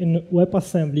written in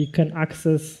WebAssembly can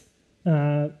access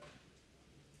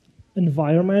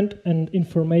environment and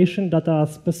information that are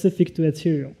specific to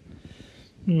Ethereum.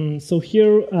 So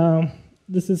here,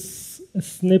 this is a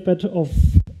snippet of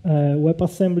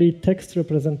WebAssembly text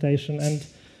representation, and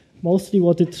mostly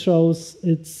what it shows,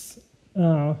 it's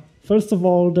first of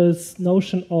all, there's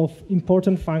notion of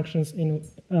important functions in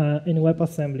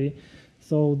WebAssembly.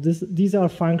 So these are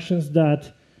functions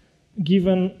that,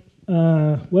 given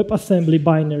WebAssembly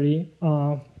binary,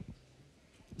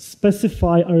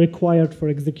 specify are required for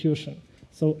execution.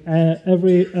 So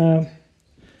every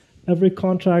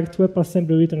contract,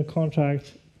 WebAssembly written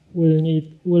contract,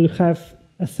 will have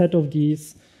a set of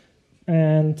these,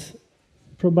 and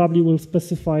probably will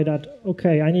specify that,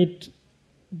 okay, I need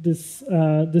these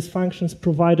functions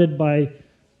provided by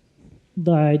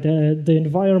the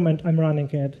environment I'm running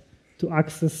it to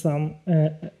access some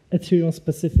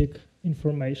Ethereum-specific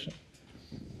information.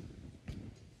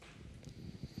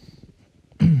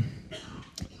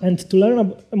 And to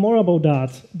learn more about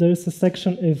that, there is a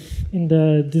section in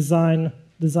the design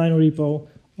repo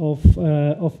of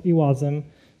Ewasm.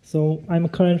 So I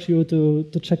encourage you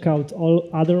to check out all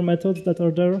other methods that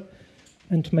are there,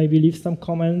 and maybe leave some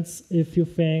comments if you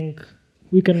think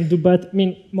we can do better. I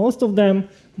mean, most of them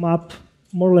map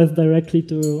more or less directly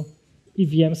to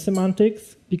EVM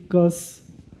semantics, because,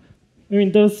 I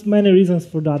mean, there's many reasons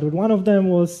for that. But one of them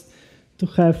was to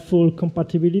have full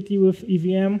compatibility with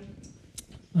EVM.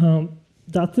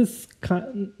 That is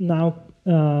now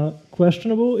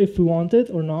questionable if we want it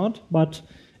or not, but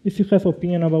if you have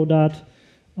opinion about that,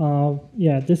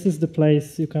 yeah, this is the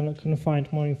place you can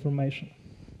find more information.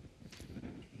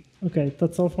 Okay,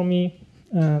 that's all from me.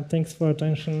 Thanks for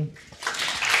attention.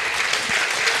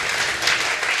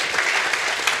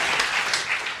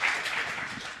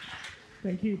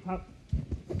 Thank you, Paweł.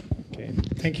 Okay,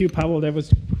 thank you, Paweł. That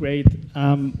was great.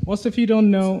 Most of you don't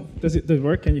know, does it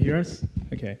work? Can you hear us?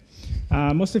 Okay.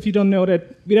 Most of you don't know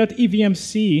that without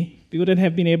EVMC, we wouldn't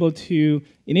have been able to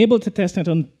enable the testnet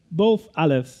on both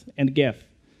Aleph and Geth.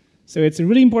 So it's a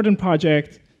really important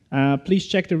project. Please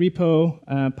check the repo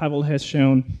Paweł has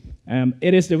shown.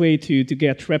 it is the way to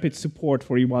get rapid support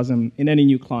for Ewasm in any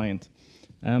new client.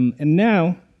 And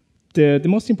now, the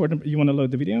most important, you want to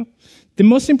load the video? The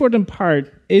most important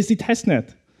part is the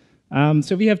testnet.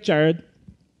 So we have Jared.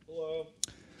 Hello.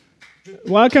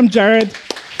 Welcome, Jared.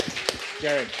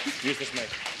 Jared, use this mic.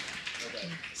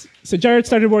 So Jared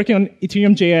started working on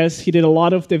Ethereum.js. He did a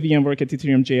lot of the VM work at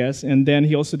Ethereum.js, and then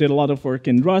he also did a lot of work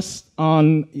in Rust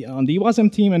on the Ewasm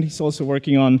team, and he's also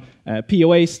working on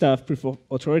POA stuff, proof of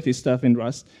authority stuff in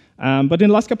Rust. But in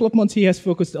the last couple of months, he has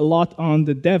focused a lot on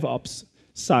the DevOps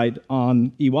side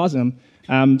on Ewasm.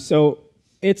 So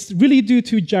it's really due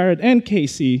to Jared and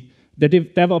Casey, the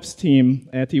DevOps team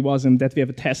at Ewasm, that we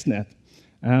have a testnet.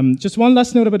 Just one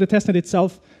last note about the testnet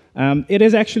itself. It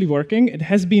is actually working. It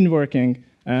has been working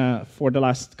for the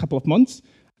last couple of months.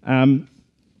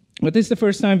 But this is the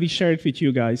first time we share it with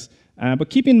you guys. But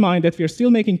keep in mind that we're still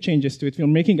making changes to it. We're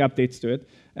making updates to it.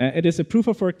 It is a proof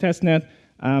of work testnet,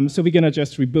 so we're going to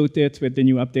just reboot it with the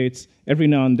new updates every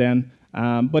now and then.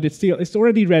 But it's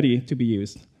already ready to be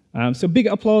used. So big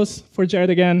applause for Jared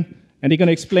again, and he's going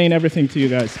to explain everything to you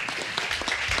guys.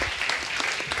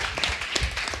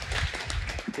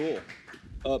 Cool.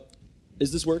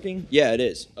 Is this working? Yeah, it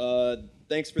is.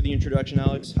 Thanks for the introduction,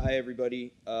 Alex. Hi,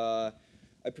 everybody. I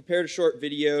prepared a short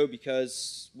video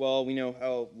because, well, we know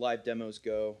how live demos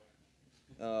go.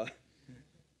 So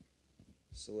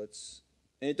let's,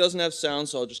 and it doesn't have sound,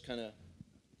 so I'll just kind of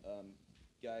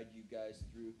guide you guys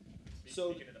through.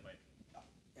 So,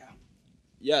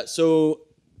 yeah, so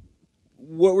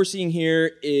what we're seeing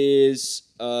here is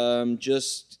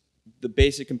just the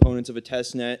basic components of a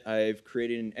testnet. I've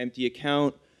created an empty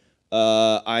account.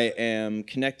 I am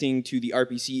connecting to the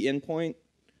RPC endpoint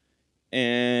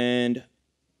and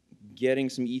getting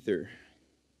some ether.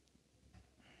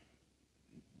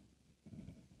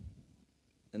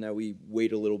 And now we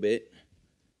wait a little bit.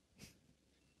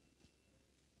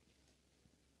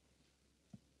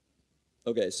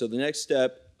 Okay, so the next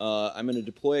step, I'm going to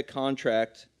deploy a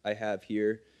contract I have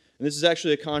here. And this is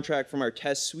actually a contract from our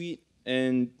test suite.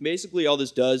 And basically all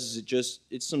this does is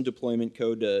it's some deployment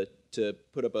code to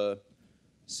put up a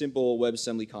simple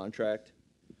WebAssembly contract.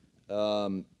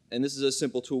 And this is a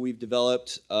simple tool we've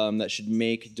developed that should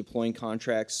make deploying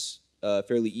contracts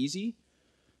fairly easy.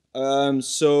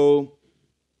 So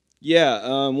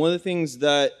yeah, one of the things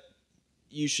that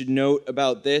you should note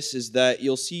about this is that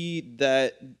you'll see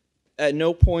that at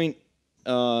no point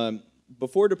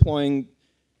before deploying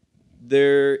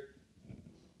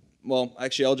well,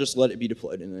 actually, I'll just let it be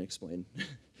deployed and then explain.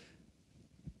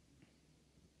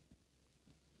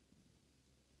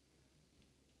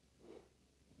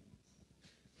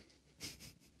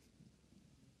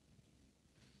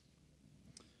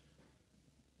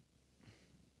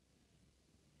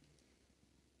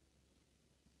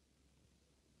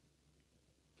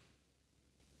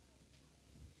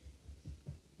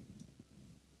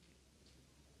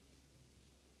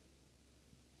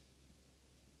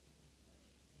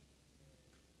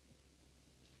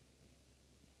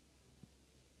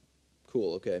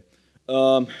 Cool, okay.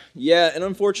 Yeah, and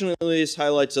unfortunately this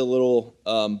highlights a little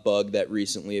bug that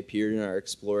recently appeared in our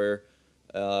Explorer.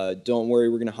 Don't worry,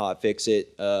 we're going to hotfix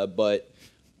it, but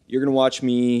you're going to watch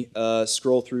me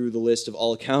scroll through the list of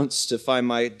all accounts to find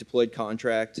my deployed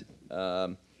contract.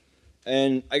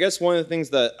 And I guess one of the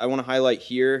things that I want to highlight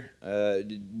here,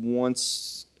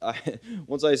 once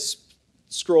I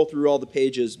scroll through all the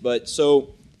pages, but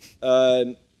so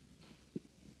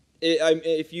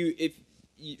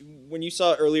when you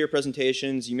saw earlier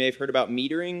presentations, you may have heard about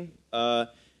metering.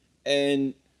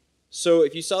 And so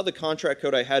if you saw the contract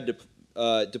code I had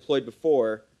deployed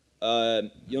before,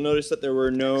 you'll notice that there were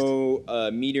no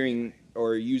metering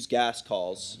or use gas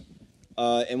calls.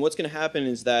 And what's going to happen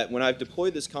is that when I've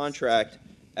deployed this contract,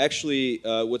 actually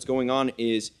what's going on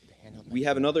is we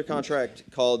have another contract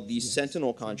called the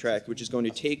Sentinel contract, which is going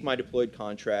to take my deployed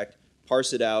contract,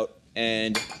 parse it out,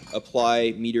 and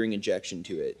apply metering injection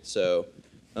to it. So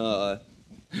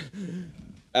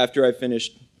after I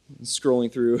finished scrolling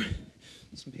through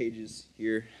some pages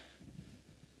here,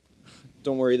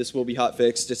 don't worry, this will be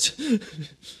hotfixed. It's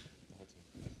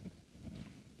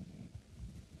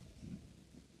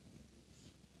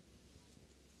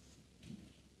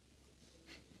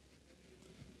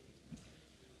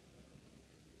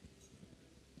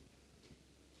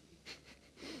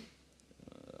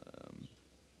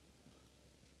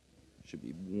should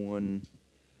be one.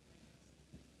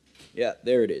 Yeah,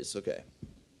 there it is. Okay.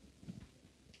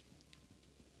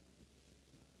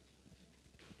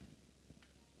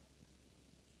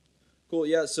 Cool.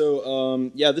 Yeah. So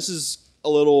yeah, this is a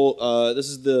little. This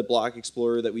is the block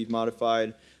explorer that we've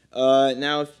modified.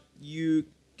 Now, if you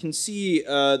can see,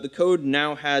 the code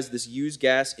now has this use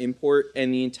gas import,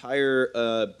 and the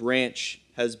entire branch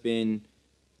has been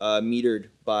metered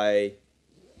by.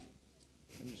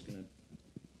 I'm just gonna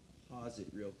pause it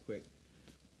real quick.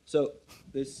 So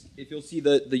this, if you'll see,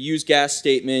 the use gas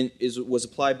statement was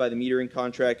applied by the metering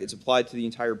contract. It's applied to the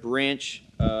entire branch,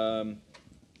 and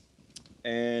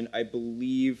I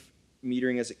believe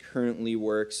metering as it currently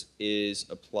works is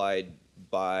applied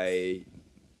by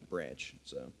branch.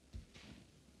 So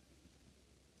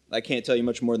I can't tell you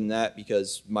much more than that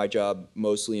because my job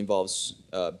mostly involves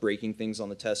breaking things on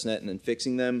the testnet and then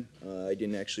fixing them. I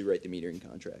didn't actually write the metering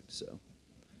contract, so.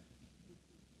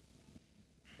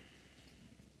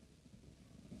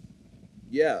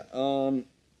 Yeah.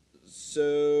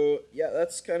 So yeah,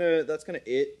 that's kind of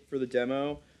it for the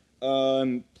demo.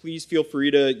 Please feel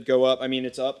free to go up. I mean,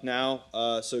 it's up now,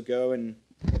 so go and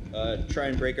try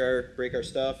and break our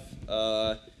stuff.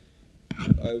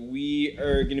 We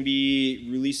are going to be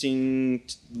releasing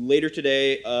later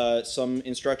today some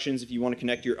instructions if you want to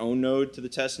connect your own node to the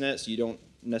testnet, so you don't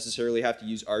necessarily have to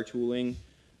use our tooling.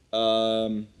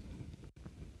 So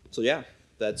yeah,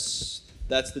 that's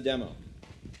the demo.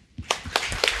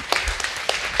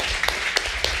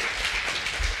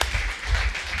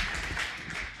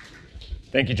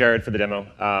 Thank you, Jared, for the demo.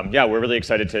 Yeah, we're really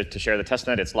excited to share the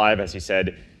testnet. It's live, as he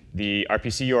said. The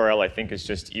RPC URL, I think, is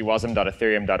just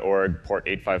ewasm.ethereum.org, port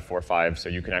 8545, so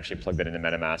you can actually plug that into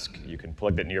MetaMask. You can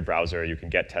plug that into your browser. You can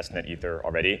get testnet ether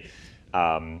already.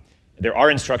 There are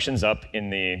instructions up in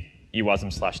the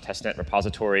Ewasm/testnet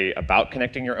repository about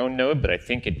connecting your own node, but I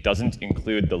think it doesn't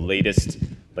include the latest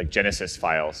Genesis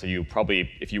file. So you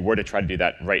probably, if you were to try to do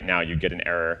that right now, you'd get an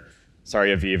error.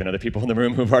 Sorry, Aviv, and other people in the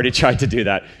room who've already tried to do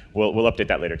that. We'll update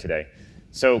that later today.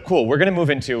 So cool, we're going to move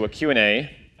into a Q&A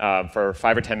for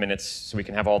 5 or 10 minutes so we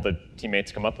can have all the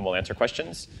teammates come up and we'll answer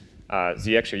questions.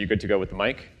 ZX, are you good to go with the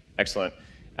mic? Excellent.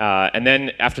 And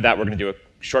then after that, we're going to do a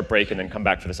short break and then come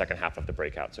back for the second half of the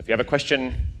breakout. So if you have a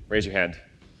question, raise your hand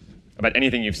about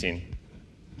anything you've seen.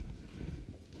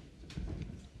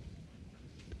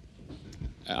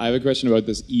 I have a question about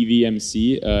this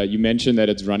EVMC. You mentioned that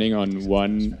it's running on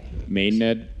one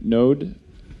mainnet node.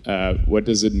 What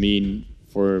does it mean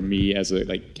for me as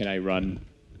a, can I run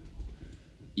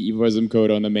Ewasm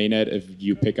code on the mainnet if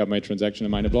you pick up my transaction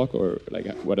in Mineblock, or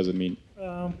what does it mean?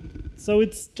 So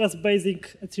it's just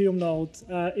basic Ethereum node.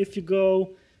 If you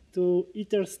go to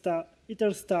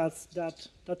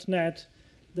etherstats.net,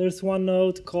 there's one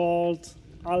node called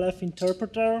Aleph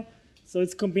interpreter. So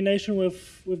it's combination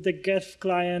with the Get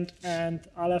client and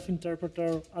Aleph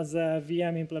interpreter as a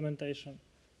VM implementation.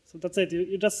 So that's it.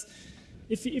 You just,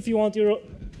 if you want to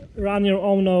run your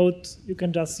own node, you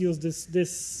can just use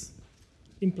this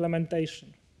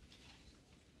implementation.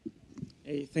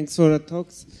 Hey, thanks for the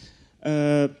talks.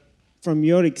 From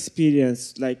your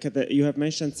experience, you have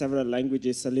mentioned several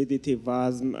languages: Solidity,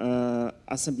 Wasm,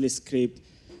 Assembly Script,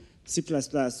 C++.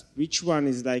 Which one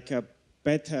is a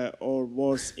better or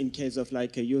worse in case of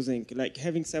using,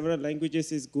 having several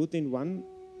languages is good in one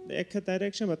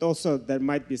direction, but also there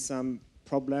might be some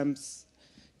problems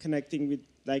connecting with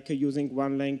using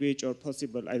one language, or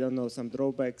possible, I don't know, some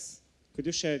drawbacks. Could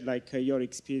you share your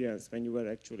experience when you were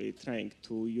actually trying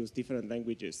to use different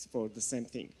languages for the same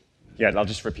thing? Yeah, I'll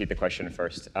just repeat the question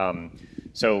first.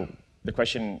 So the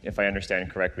question, if I understand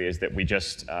correctly, is that we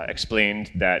just explained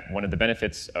that one of the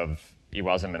benefits of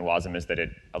Ewasm and Wasm is that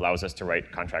it allows us to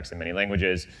write contracts in many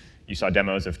languages. You saw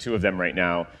demos of 2 of them right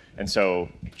now. And so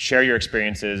share your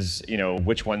experiences,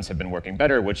 which ones have been working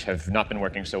better, which have not been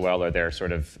working so well. Are there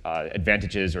sort of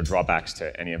advantages or drawbacks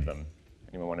to any of them?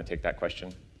 Anyone want to take that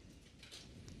question?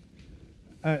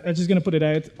 I'm just going to put it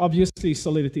out. Obviously,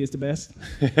 Solidity is the best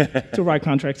to write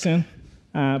contracts in.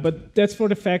 But that's for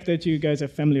the fact that you guys are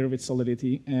familiar with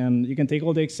Solidity. And you can take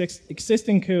all the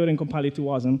existing code and compile it to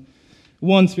Wasm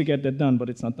once we get that done, but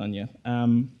it's not done yet.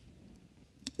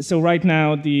 So right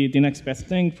now, the next best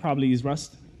thing probably is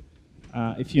Rust,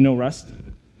 if you know Rust.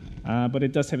 But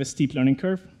it does have a steep learning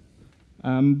curve.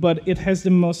 But it has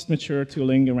the most mature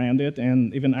tooling around it,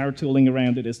 and even our tooling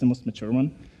around it is the most mature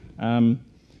one.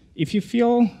 If you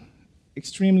feel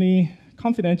extremely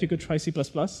confident, you could try C++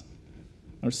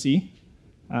 or C.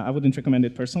 I wouldn't recommend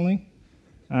it personally.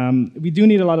 We do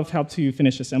need a lot of help to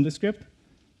finish assembly script.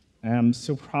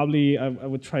 So probably I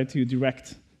would try to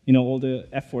direct all the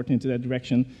effort into that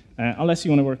direction, unless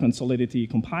you want to work on Solidity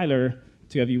compiler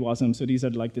to have Ewasm. So these are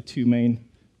the 2 main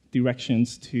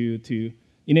directions to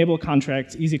enable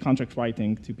contracts, easy contract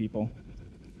writing to people.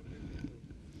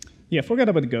 Yeah, forget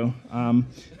about Go.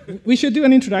 We should do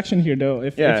an introduction here, though,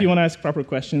 if you want to ask proper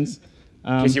questions.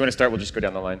 In case you want to start, we'll just go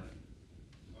down the line.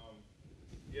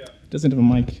 Doesn't have a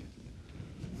mic. You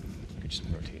could just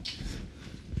rotate.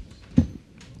 You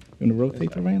want to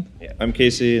rotate around? Yeah. I'm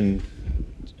Casey, and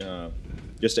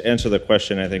just to answer the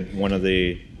question, I think one of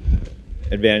the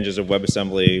advantages of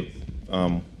WebAssembly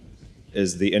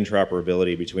is the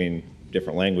interoperability between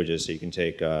different languages. So you can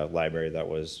take a library that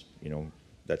was,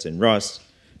 that's in Rust,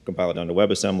 compile it down to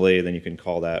WebAssembly, then you can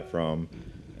call that from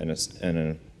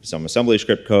some assembly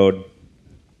script code.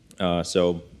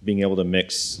 So being able to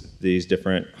mix these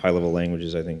different high-level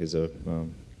languages, I think, is a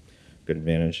good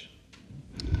advantage.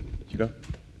 Hugo?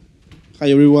 Hi,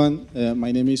 everyone.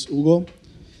 My name is Hugo.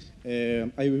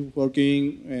 I've been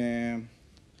working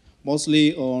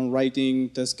mostly on writing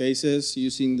test cases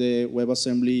using the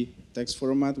WebAssembly text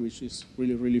format, which is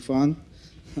really, really fun.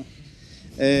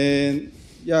 And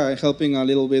yeah, helping a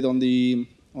little bit on the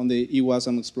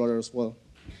Ewasm Explorer as well.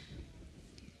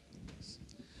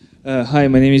 Hi,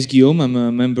 my name is Guillaume. I'm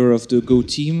a member of the Go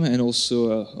team and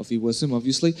also of Ewasm,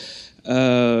 obviously.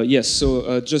 Yes,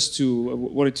 so just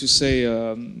wanted to say,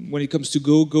 when it comes to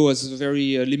Go has a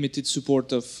very limited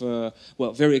support of,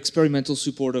 very experimental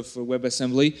support of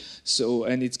WebAssembly. So,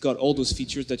 and it's got all those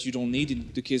features that you don't need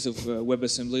in the case of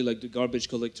WebAssembly, like the garbage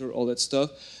collector, all that stuff.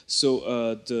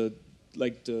 So the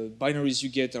binaries you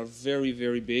get are very,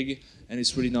 very big, and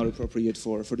it's really not appropriate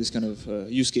for this kind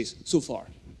of use case so far.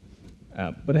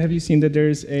 But have you seen that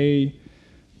there's a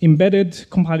embedded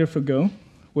compiler for Go,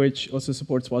 which also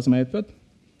supports Wasm output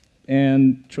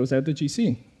and throws out the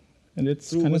GC, and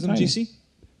it's kind of tiny. GC?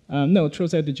 No, it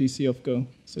throws out the GC of Go,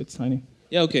 so it's tiny.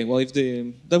 Yeah, okay. Well, if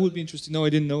that would be interesting. No, I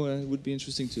didn't know. It would be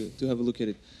interesting to have a look at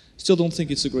it. Still don't think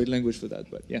it's a great language for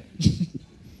that, but yeah.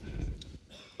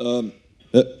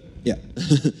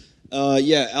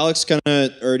 Yeah, Alex kind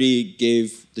of already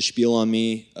gave the spiel on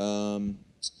me.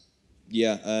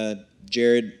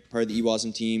 Jared, part of the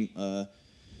Ewasm team.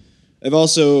 I've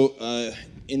also,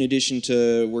 in addition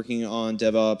to working on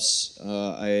DevOps,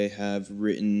 I have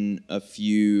written a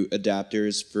few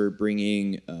adapters for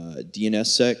bringing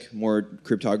DNSSEC, more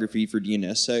cryptography for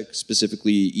DNSSEC,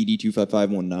 specifically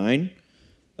ED25519,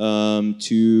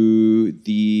 to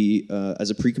the as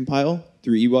a precompile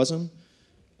through Ewasm.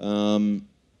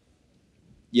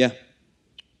 Yeah,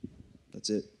 that's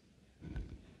it.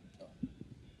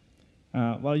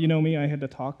 Well, you know me, I had the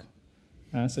talk,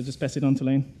 so just pass it on to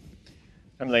Lane.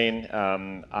 I'm Lane.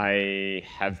 I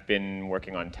have been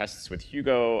working on tests with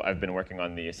Hugo. I've been working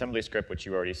on the assembly script, which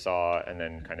you already saw, and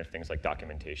then kind of things like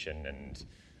documentation and,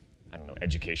 I don't know,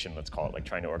 education, let's call it, like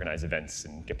trying to organize events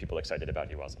and get people excited about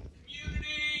Ewasm. Community!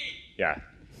 Yeah.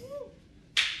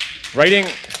 Writing,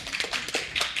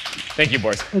 thank you,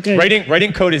 Boris. Okay.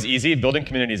 Writing code is easy, building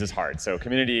communities is hard. So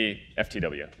community,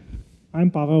 FTW.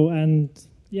 I'm Paweł, and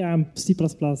yeah, I'm C++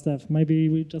 dev. Maybe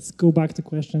we just go back to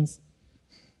questions.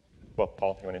 Well,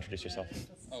 Paul, you want to introduce yourself?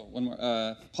 Oh, one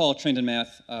more. Paul, trained in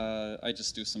math. I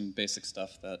just do some basic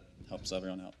stuff that helps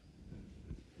everyone out.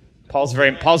 Paul's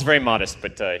very modest,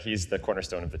 but he's the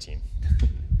cornerstone of the team.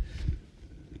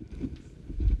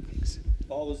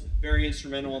 Paul was very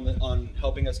instrumental on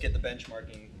helping us get the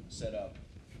benchmarking set up,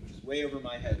 which is way over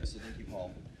my head, so thank you,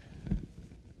 Paul.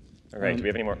 All right, do we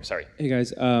have any more? Sorry. Hey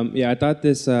guys, yeah, I thought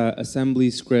this assembly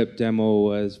script demo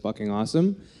was fucking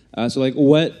awesome. So like,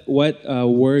 what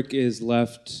work is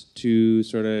left to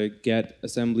sort of get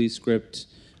assembly script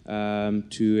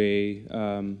to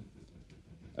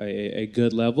a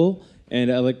good level? And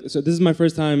so this is my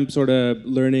first time sort of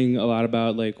learning a lot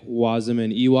about like Wasm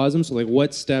and Ewasm. So like,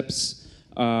 what steps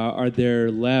are there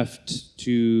left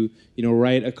to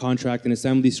write a contract and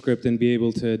assembly script and be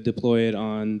able to deploy it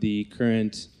on the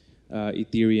current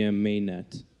Ethereum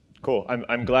mainnet? Cool.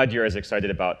 I'm glad you're as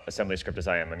excited about assembly script as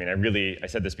I am. I mean, I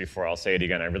said this before, I'll say it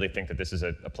again. I really think that this is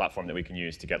a platform that we can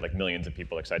use to get like millions of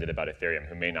people excited about Ethereum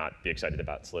who may not be excited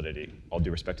about Solidity. All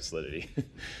due respect to Solidity.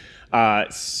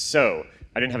 So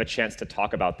I didn't have a chance to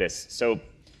talk about this. So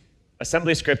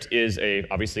assembly script is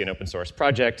obviously an open source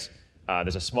project.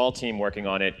 There's a small team working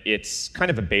on it. It's kind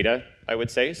of a beta, I would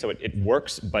say. So it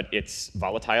works, but it's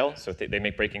volatile. So they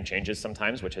make breaking changes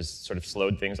sometimes, which has sort of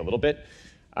slowed things a little bit.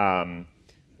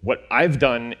 What I've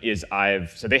done is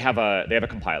so they have a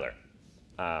compiler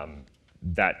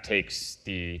that takes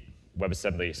the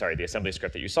the assembly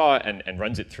script that you saw and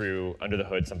runs it through under the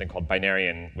hood something called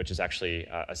Binarian, which is actually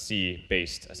a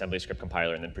C-based assembly script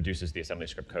compiler, and then produces the assembly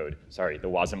script code. Sorry, the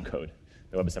Wasm code,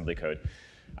 the WebAssembly code.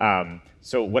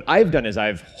 So what I've done is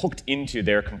I've hooked into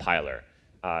their compiler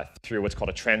through what's called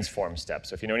a transform step.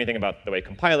 So if you know anything about the way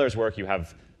compilers work, you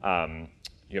have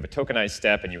a tokenized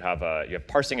step, and you have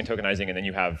parsing and tokenizing, and then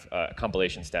you have a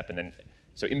compilation step, and then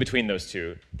so in between those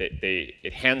two,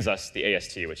 it hands us the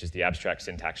AST, which is the abstract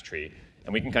syntax tree,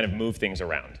 and we can kind of move things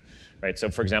around. right? So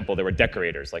for example, there were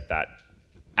decorators like that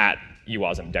at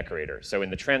Ewasm decorator. So in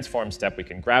the transform step, we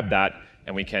can grab that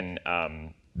and we can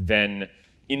then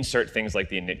insert things like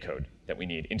the init code that we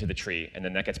need into the tree, and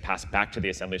then that gets passed back to the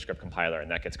assembly script compiler,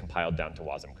 and that gets compiled down to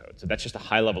Wasm code. So that's just a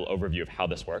high-level overview of how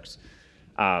this works.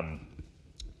 So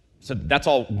that's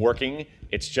all working.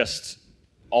 It's just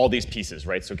all these pieces,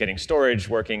 right? So getting storage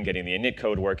working, getting the init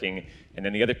code working, and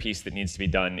then the other piece that needs to be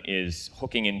done is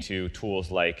hooking into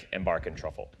tools like Embark and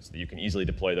Truffle, so that you can easily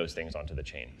deploy those things onto the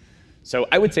chain. So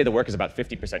I would say the work is about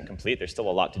 50% complete. There's still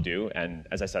a lot to do, and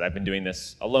as I said, I've been doing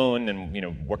this alone and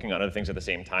working on other things at the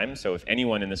same time. So if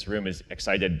anyone in this room is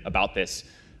excited about this,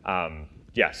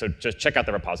 yeah, so just check out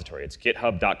the repository. It's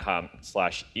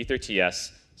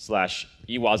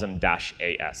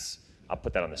github.com/etherts/ewasm-as. I'll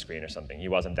put that on the screen or something,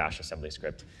 ewasm-assembly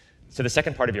script. So the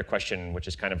second part of your question, which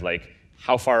is kind of like,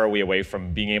 how far are we away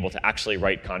from being able to actually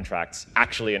write contracts,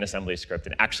 actually in assembly script,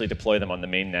 and actually deploy them on the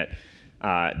mainnet?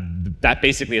 That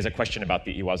basically is a question about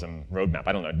the Ewasm roadmap.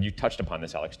 I don't know, you touched upon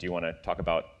this, Alex. Do you want to talk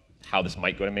about how this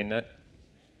might go to mainnet?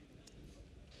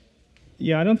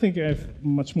 Yeah, I don't think I have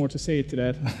much more to say to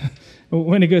that.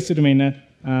 When it goes to the mainnet,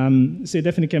 so it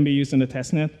definitely can be used on the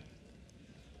testnet.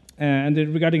 And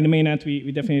regarding the mainnet,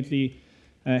 we definitely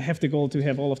have the goal to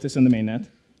have all of this on the mainnet,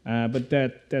 but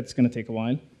that's going to take a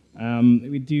while.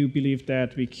 We do believe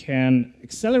that we can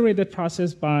accelerate that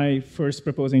process by first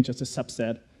proposing just a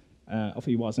subset of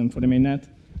Ewasm for the mainnet,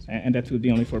 and that will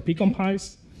be only for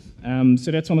precompiles.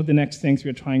 So that's one of the next things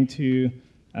we're trying to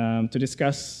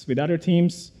discuss with other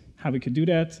teams, how we could do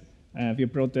that. We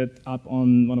brought that up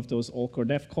on one of those all-core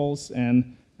dev calls,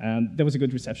 and there was a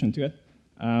good reception to it.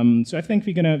 So I think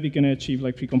we're gonna achieve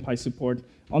like precompile support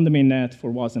on the mainnet for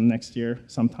Wasm next year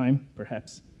sometime,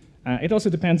 perhaps. It also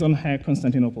depends on how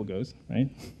Constantinople goes, right?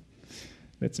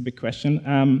 That's a big question.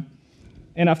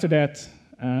 And after that,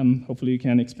 hopefully you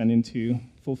can expand into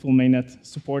full mainnet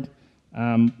support.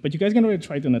 But you guys can already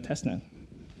try it on a testnet,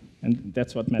 and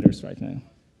that's what matters right now.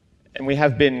 And we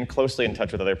have been closely in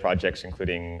touch with other projects,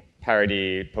 including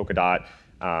Parity, Polkadot.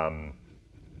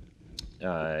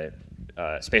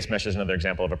 Space Mesh is another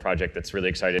example of a project that's really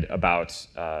excited about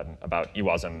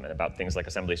Ewasm and about things like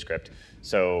assembly script.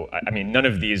 So, I mean, none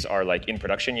of these are like in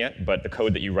production yet, but the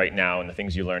code that you write now and the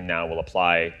things you learn now will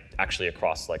apply actually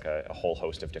across like a whole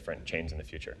host of different chains in the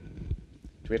future.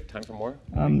 Do we have time for more?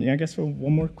 Yeah, I guess for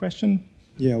one more question.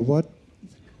 Yeah, what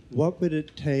would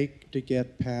it take to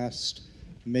get past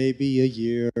maybe a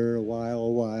year, a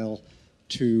while,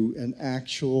 to an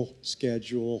actual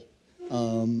schedule,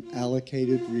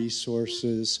 allocated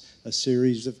resources, a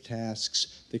series of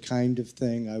tasks, the kind of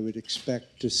thing I would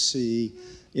expect to see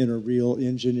in a real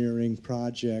engineering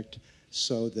project,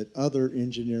 so that other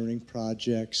engineering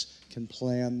projects can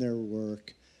plan their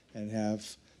work and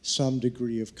have some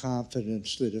degree of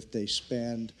confidence that if they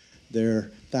spend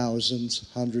their thousands,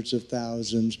 hundreds of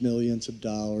thousands, millions of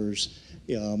dollars,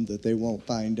 that they won't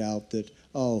find out that,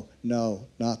 oh, no,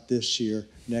 not this year,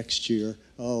 next year,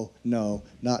 oh, no,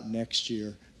 not next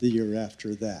year, the year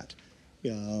after that.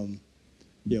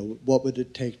 What would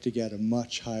it take to get a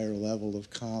much higher level of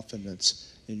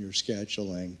confidence in your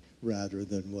scheduling rather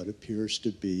than what appears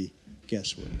to be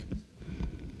guesswork?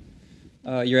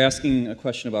 You're asking a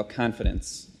question about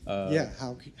confidence. Yeah,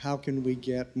 how can we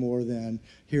get more than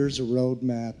here's a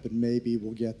roadmap and maybe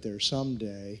we'll get there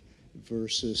someday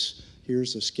versus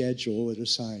here's a schedule with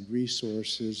assigned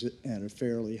resources and a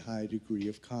fairly high degree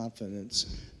of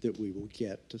confidence that we will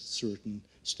get to certain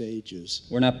stages.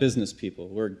 We're not business people.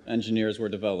 We're engineers. We're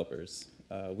developers.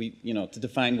 To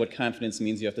define what confidence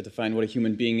means, you have to define what a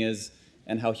human being is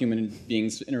and how human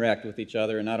beings interact with each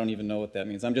other, and I don't even know what that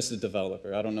means. I'm just a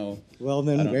developer. I don't know. Well,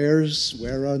 then where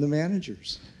are the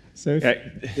managers? So Sorry,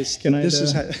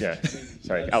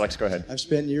 Alex, go ahead. I've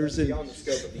spent years beyond the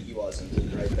scope of the Ewasm,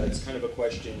 right? That's kind of a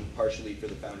question partially for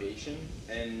the foundation,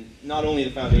 and not only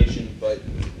the foundation, but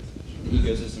the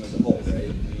ecosystem as a whole, right? I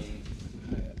mean,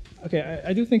 okay,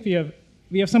 I do think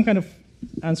we have some kind of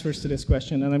answers to this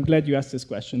question, and I'm glad you asked this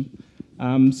question.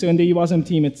 So in the Ewasm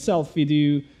team itself, we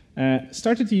do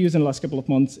started to use in the last couple of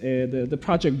months the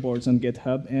project boards on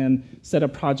GitHub and set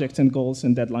up projects and goals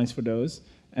and deadlines for those.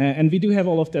 And we do have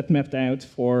all of that mapped out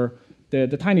for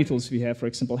the tiny tools we have, for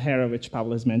example, Hera, which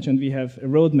Paweł has mentioned. We have a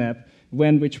roadmap,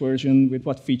 when, which version, with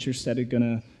what features that are going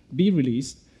to be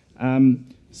released.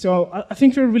 So I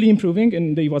think we're really improving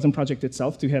in the Ewasm project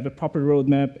itself to have a proper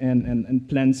roadmap and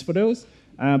plans for those.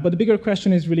 But the bigger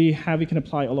question is really how we can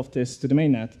apply all of this to the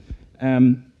mainnet.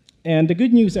 And the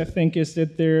good news, I think, is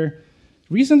that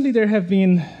recently there have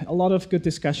been a lot of good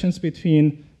discussions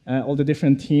between all the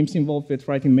different teams involved with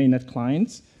writing mainnet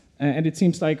clients. and it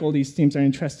seems like all these teams are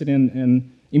interested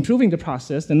in improving the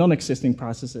process, the non-existing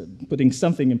process, putting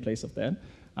something in place of that.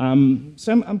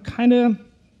 So I'm kind of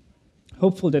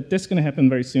hopeful that this is going to happen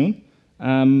very soon.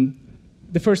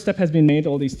 The first step has been made.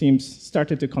 All these teams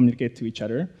started to communicate to each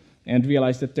other and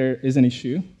realize that there is an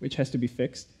issue which has to be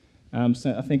fixed.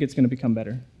 So I think it's going to become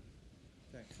better.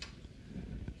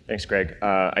 Thanks, Greg.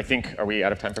 I think, are we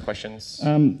out of time for questions?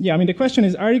 Yeah, I mean, the question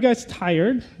is, are you guys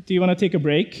tired? Do you want to take a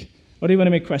break? Or do you want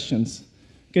to make questions?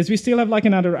 Because we still have like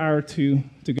another hour to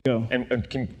go. And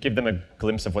can give them a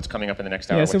glimpse of what's coming up in the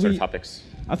next hour? Yeah, What so sort of topics?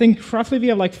 I think roughly we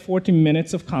have like 40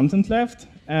 minutes of content left.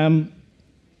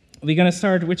 We're going to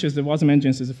start, which is the Wasm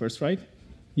engines is the first, right?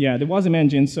 Yeah, the Wasm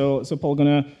engine. So Paul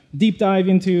going to deep dive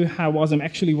into how Wasm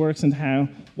actually works and how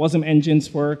Wasm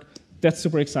engines work. That's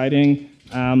super exciting.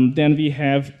 Then we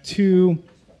have two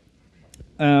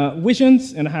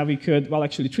visions and how we could, well,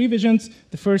 actually three visions.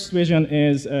 The first vision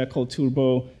is called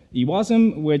Turbo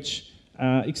Ewasm, which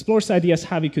explores ideas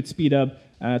how we could speed up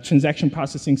transaction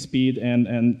processing speed and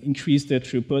increase the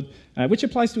throughput, which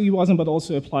applies to Ewasm but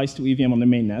also applies to EVM on the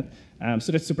mainnet.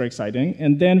 So that's super exciting.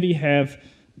 And then we have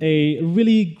a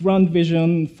really grand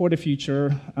vision for the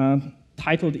future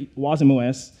titled Wasm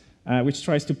OS, which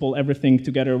tries to pull everything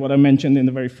together, what I mentioned in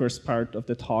the very first part of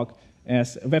the talk,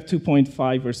 as Web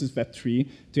 2.5 versus Web 3,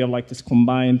 to have like this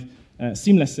combined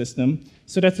seamless system.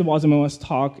 So that's the Wasm OS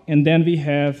talk. And then we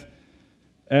have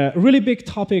a really big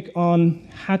topic on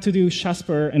how to do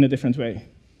Jasper in a different way.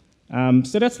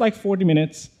 So that's like 40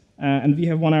 minutes, and we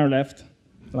have 1 hour left,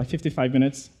 like 55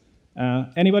 minutes.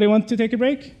 Anybody want to take a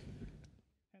break?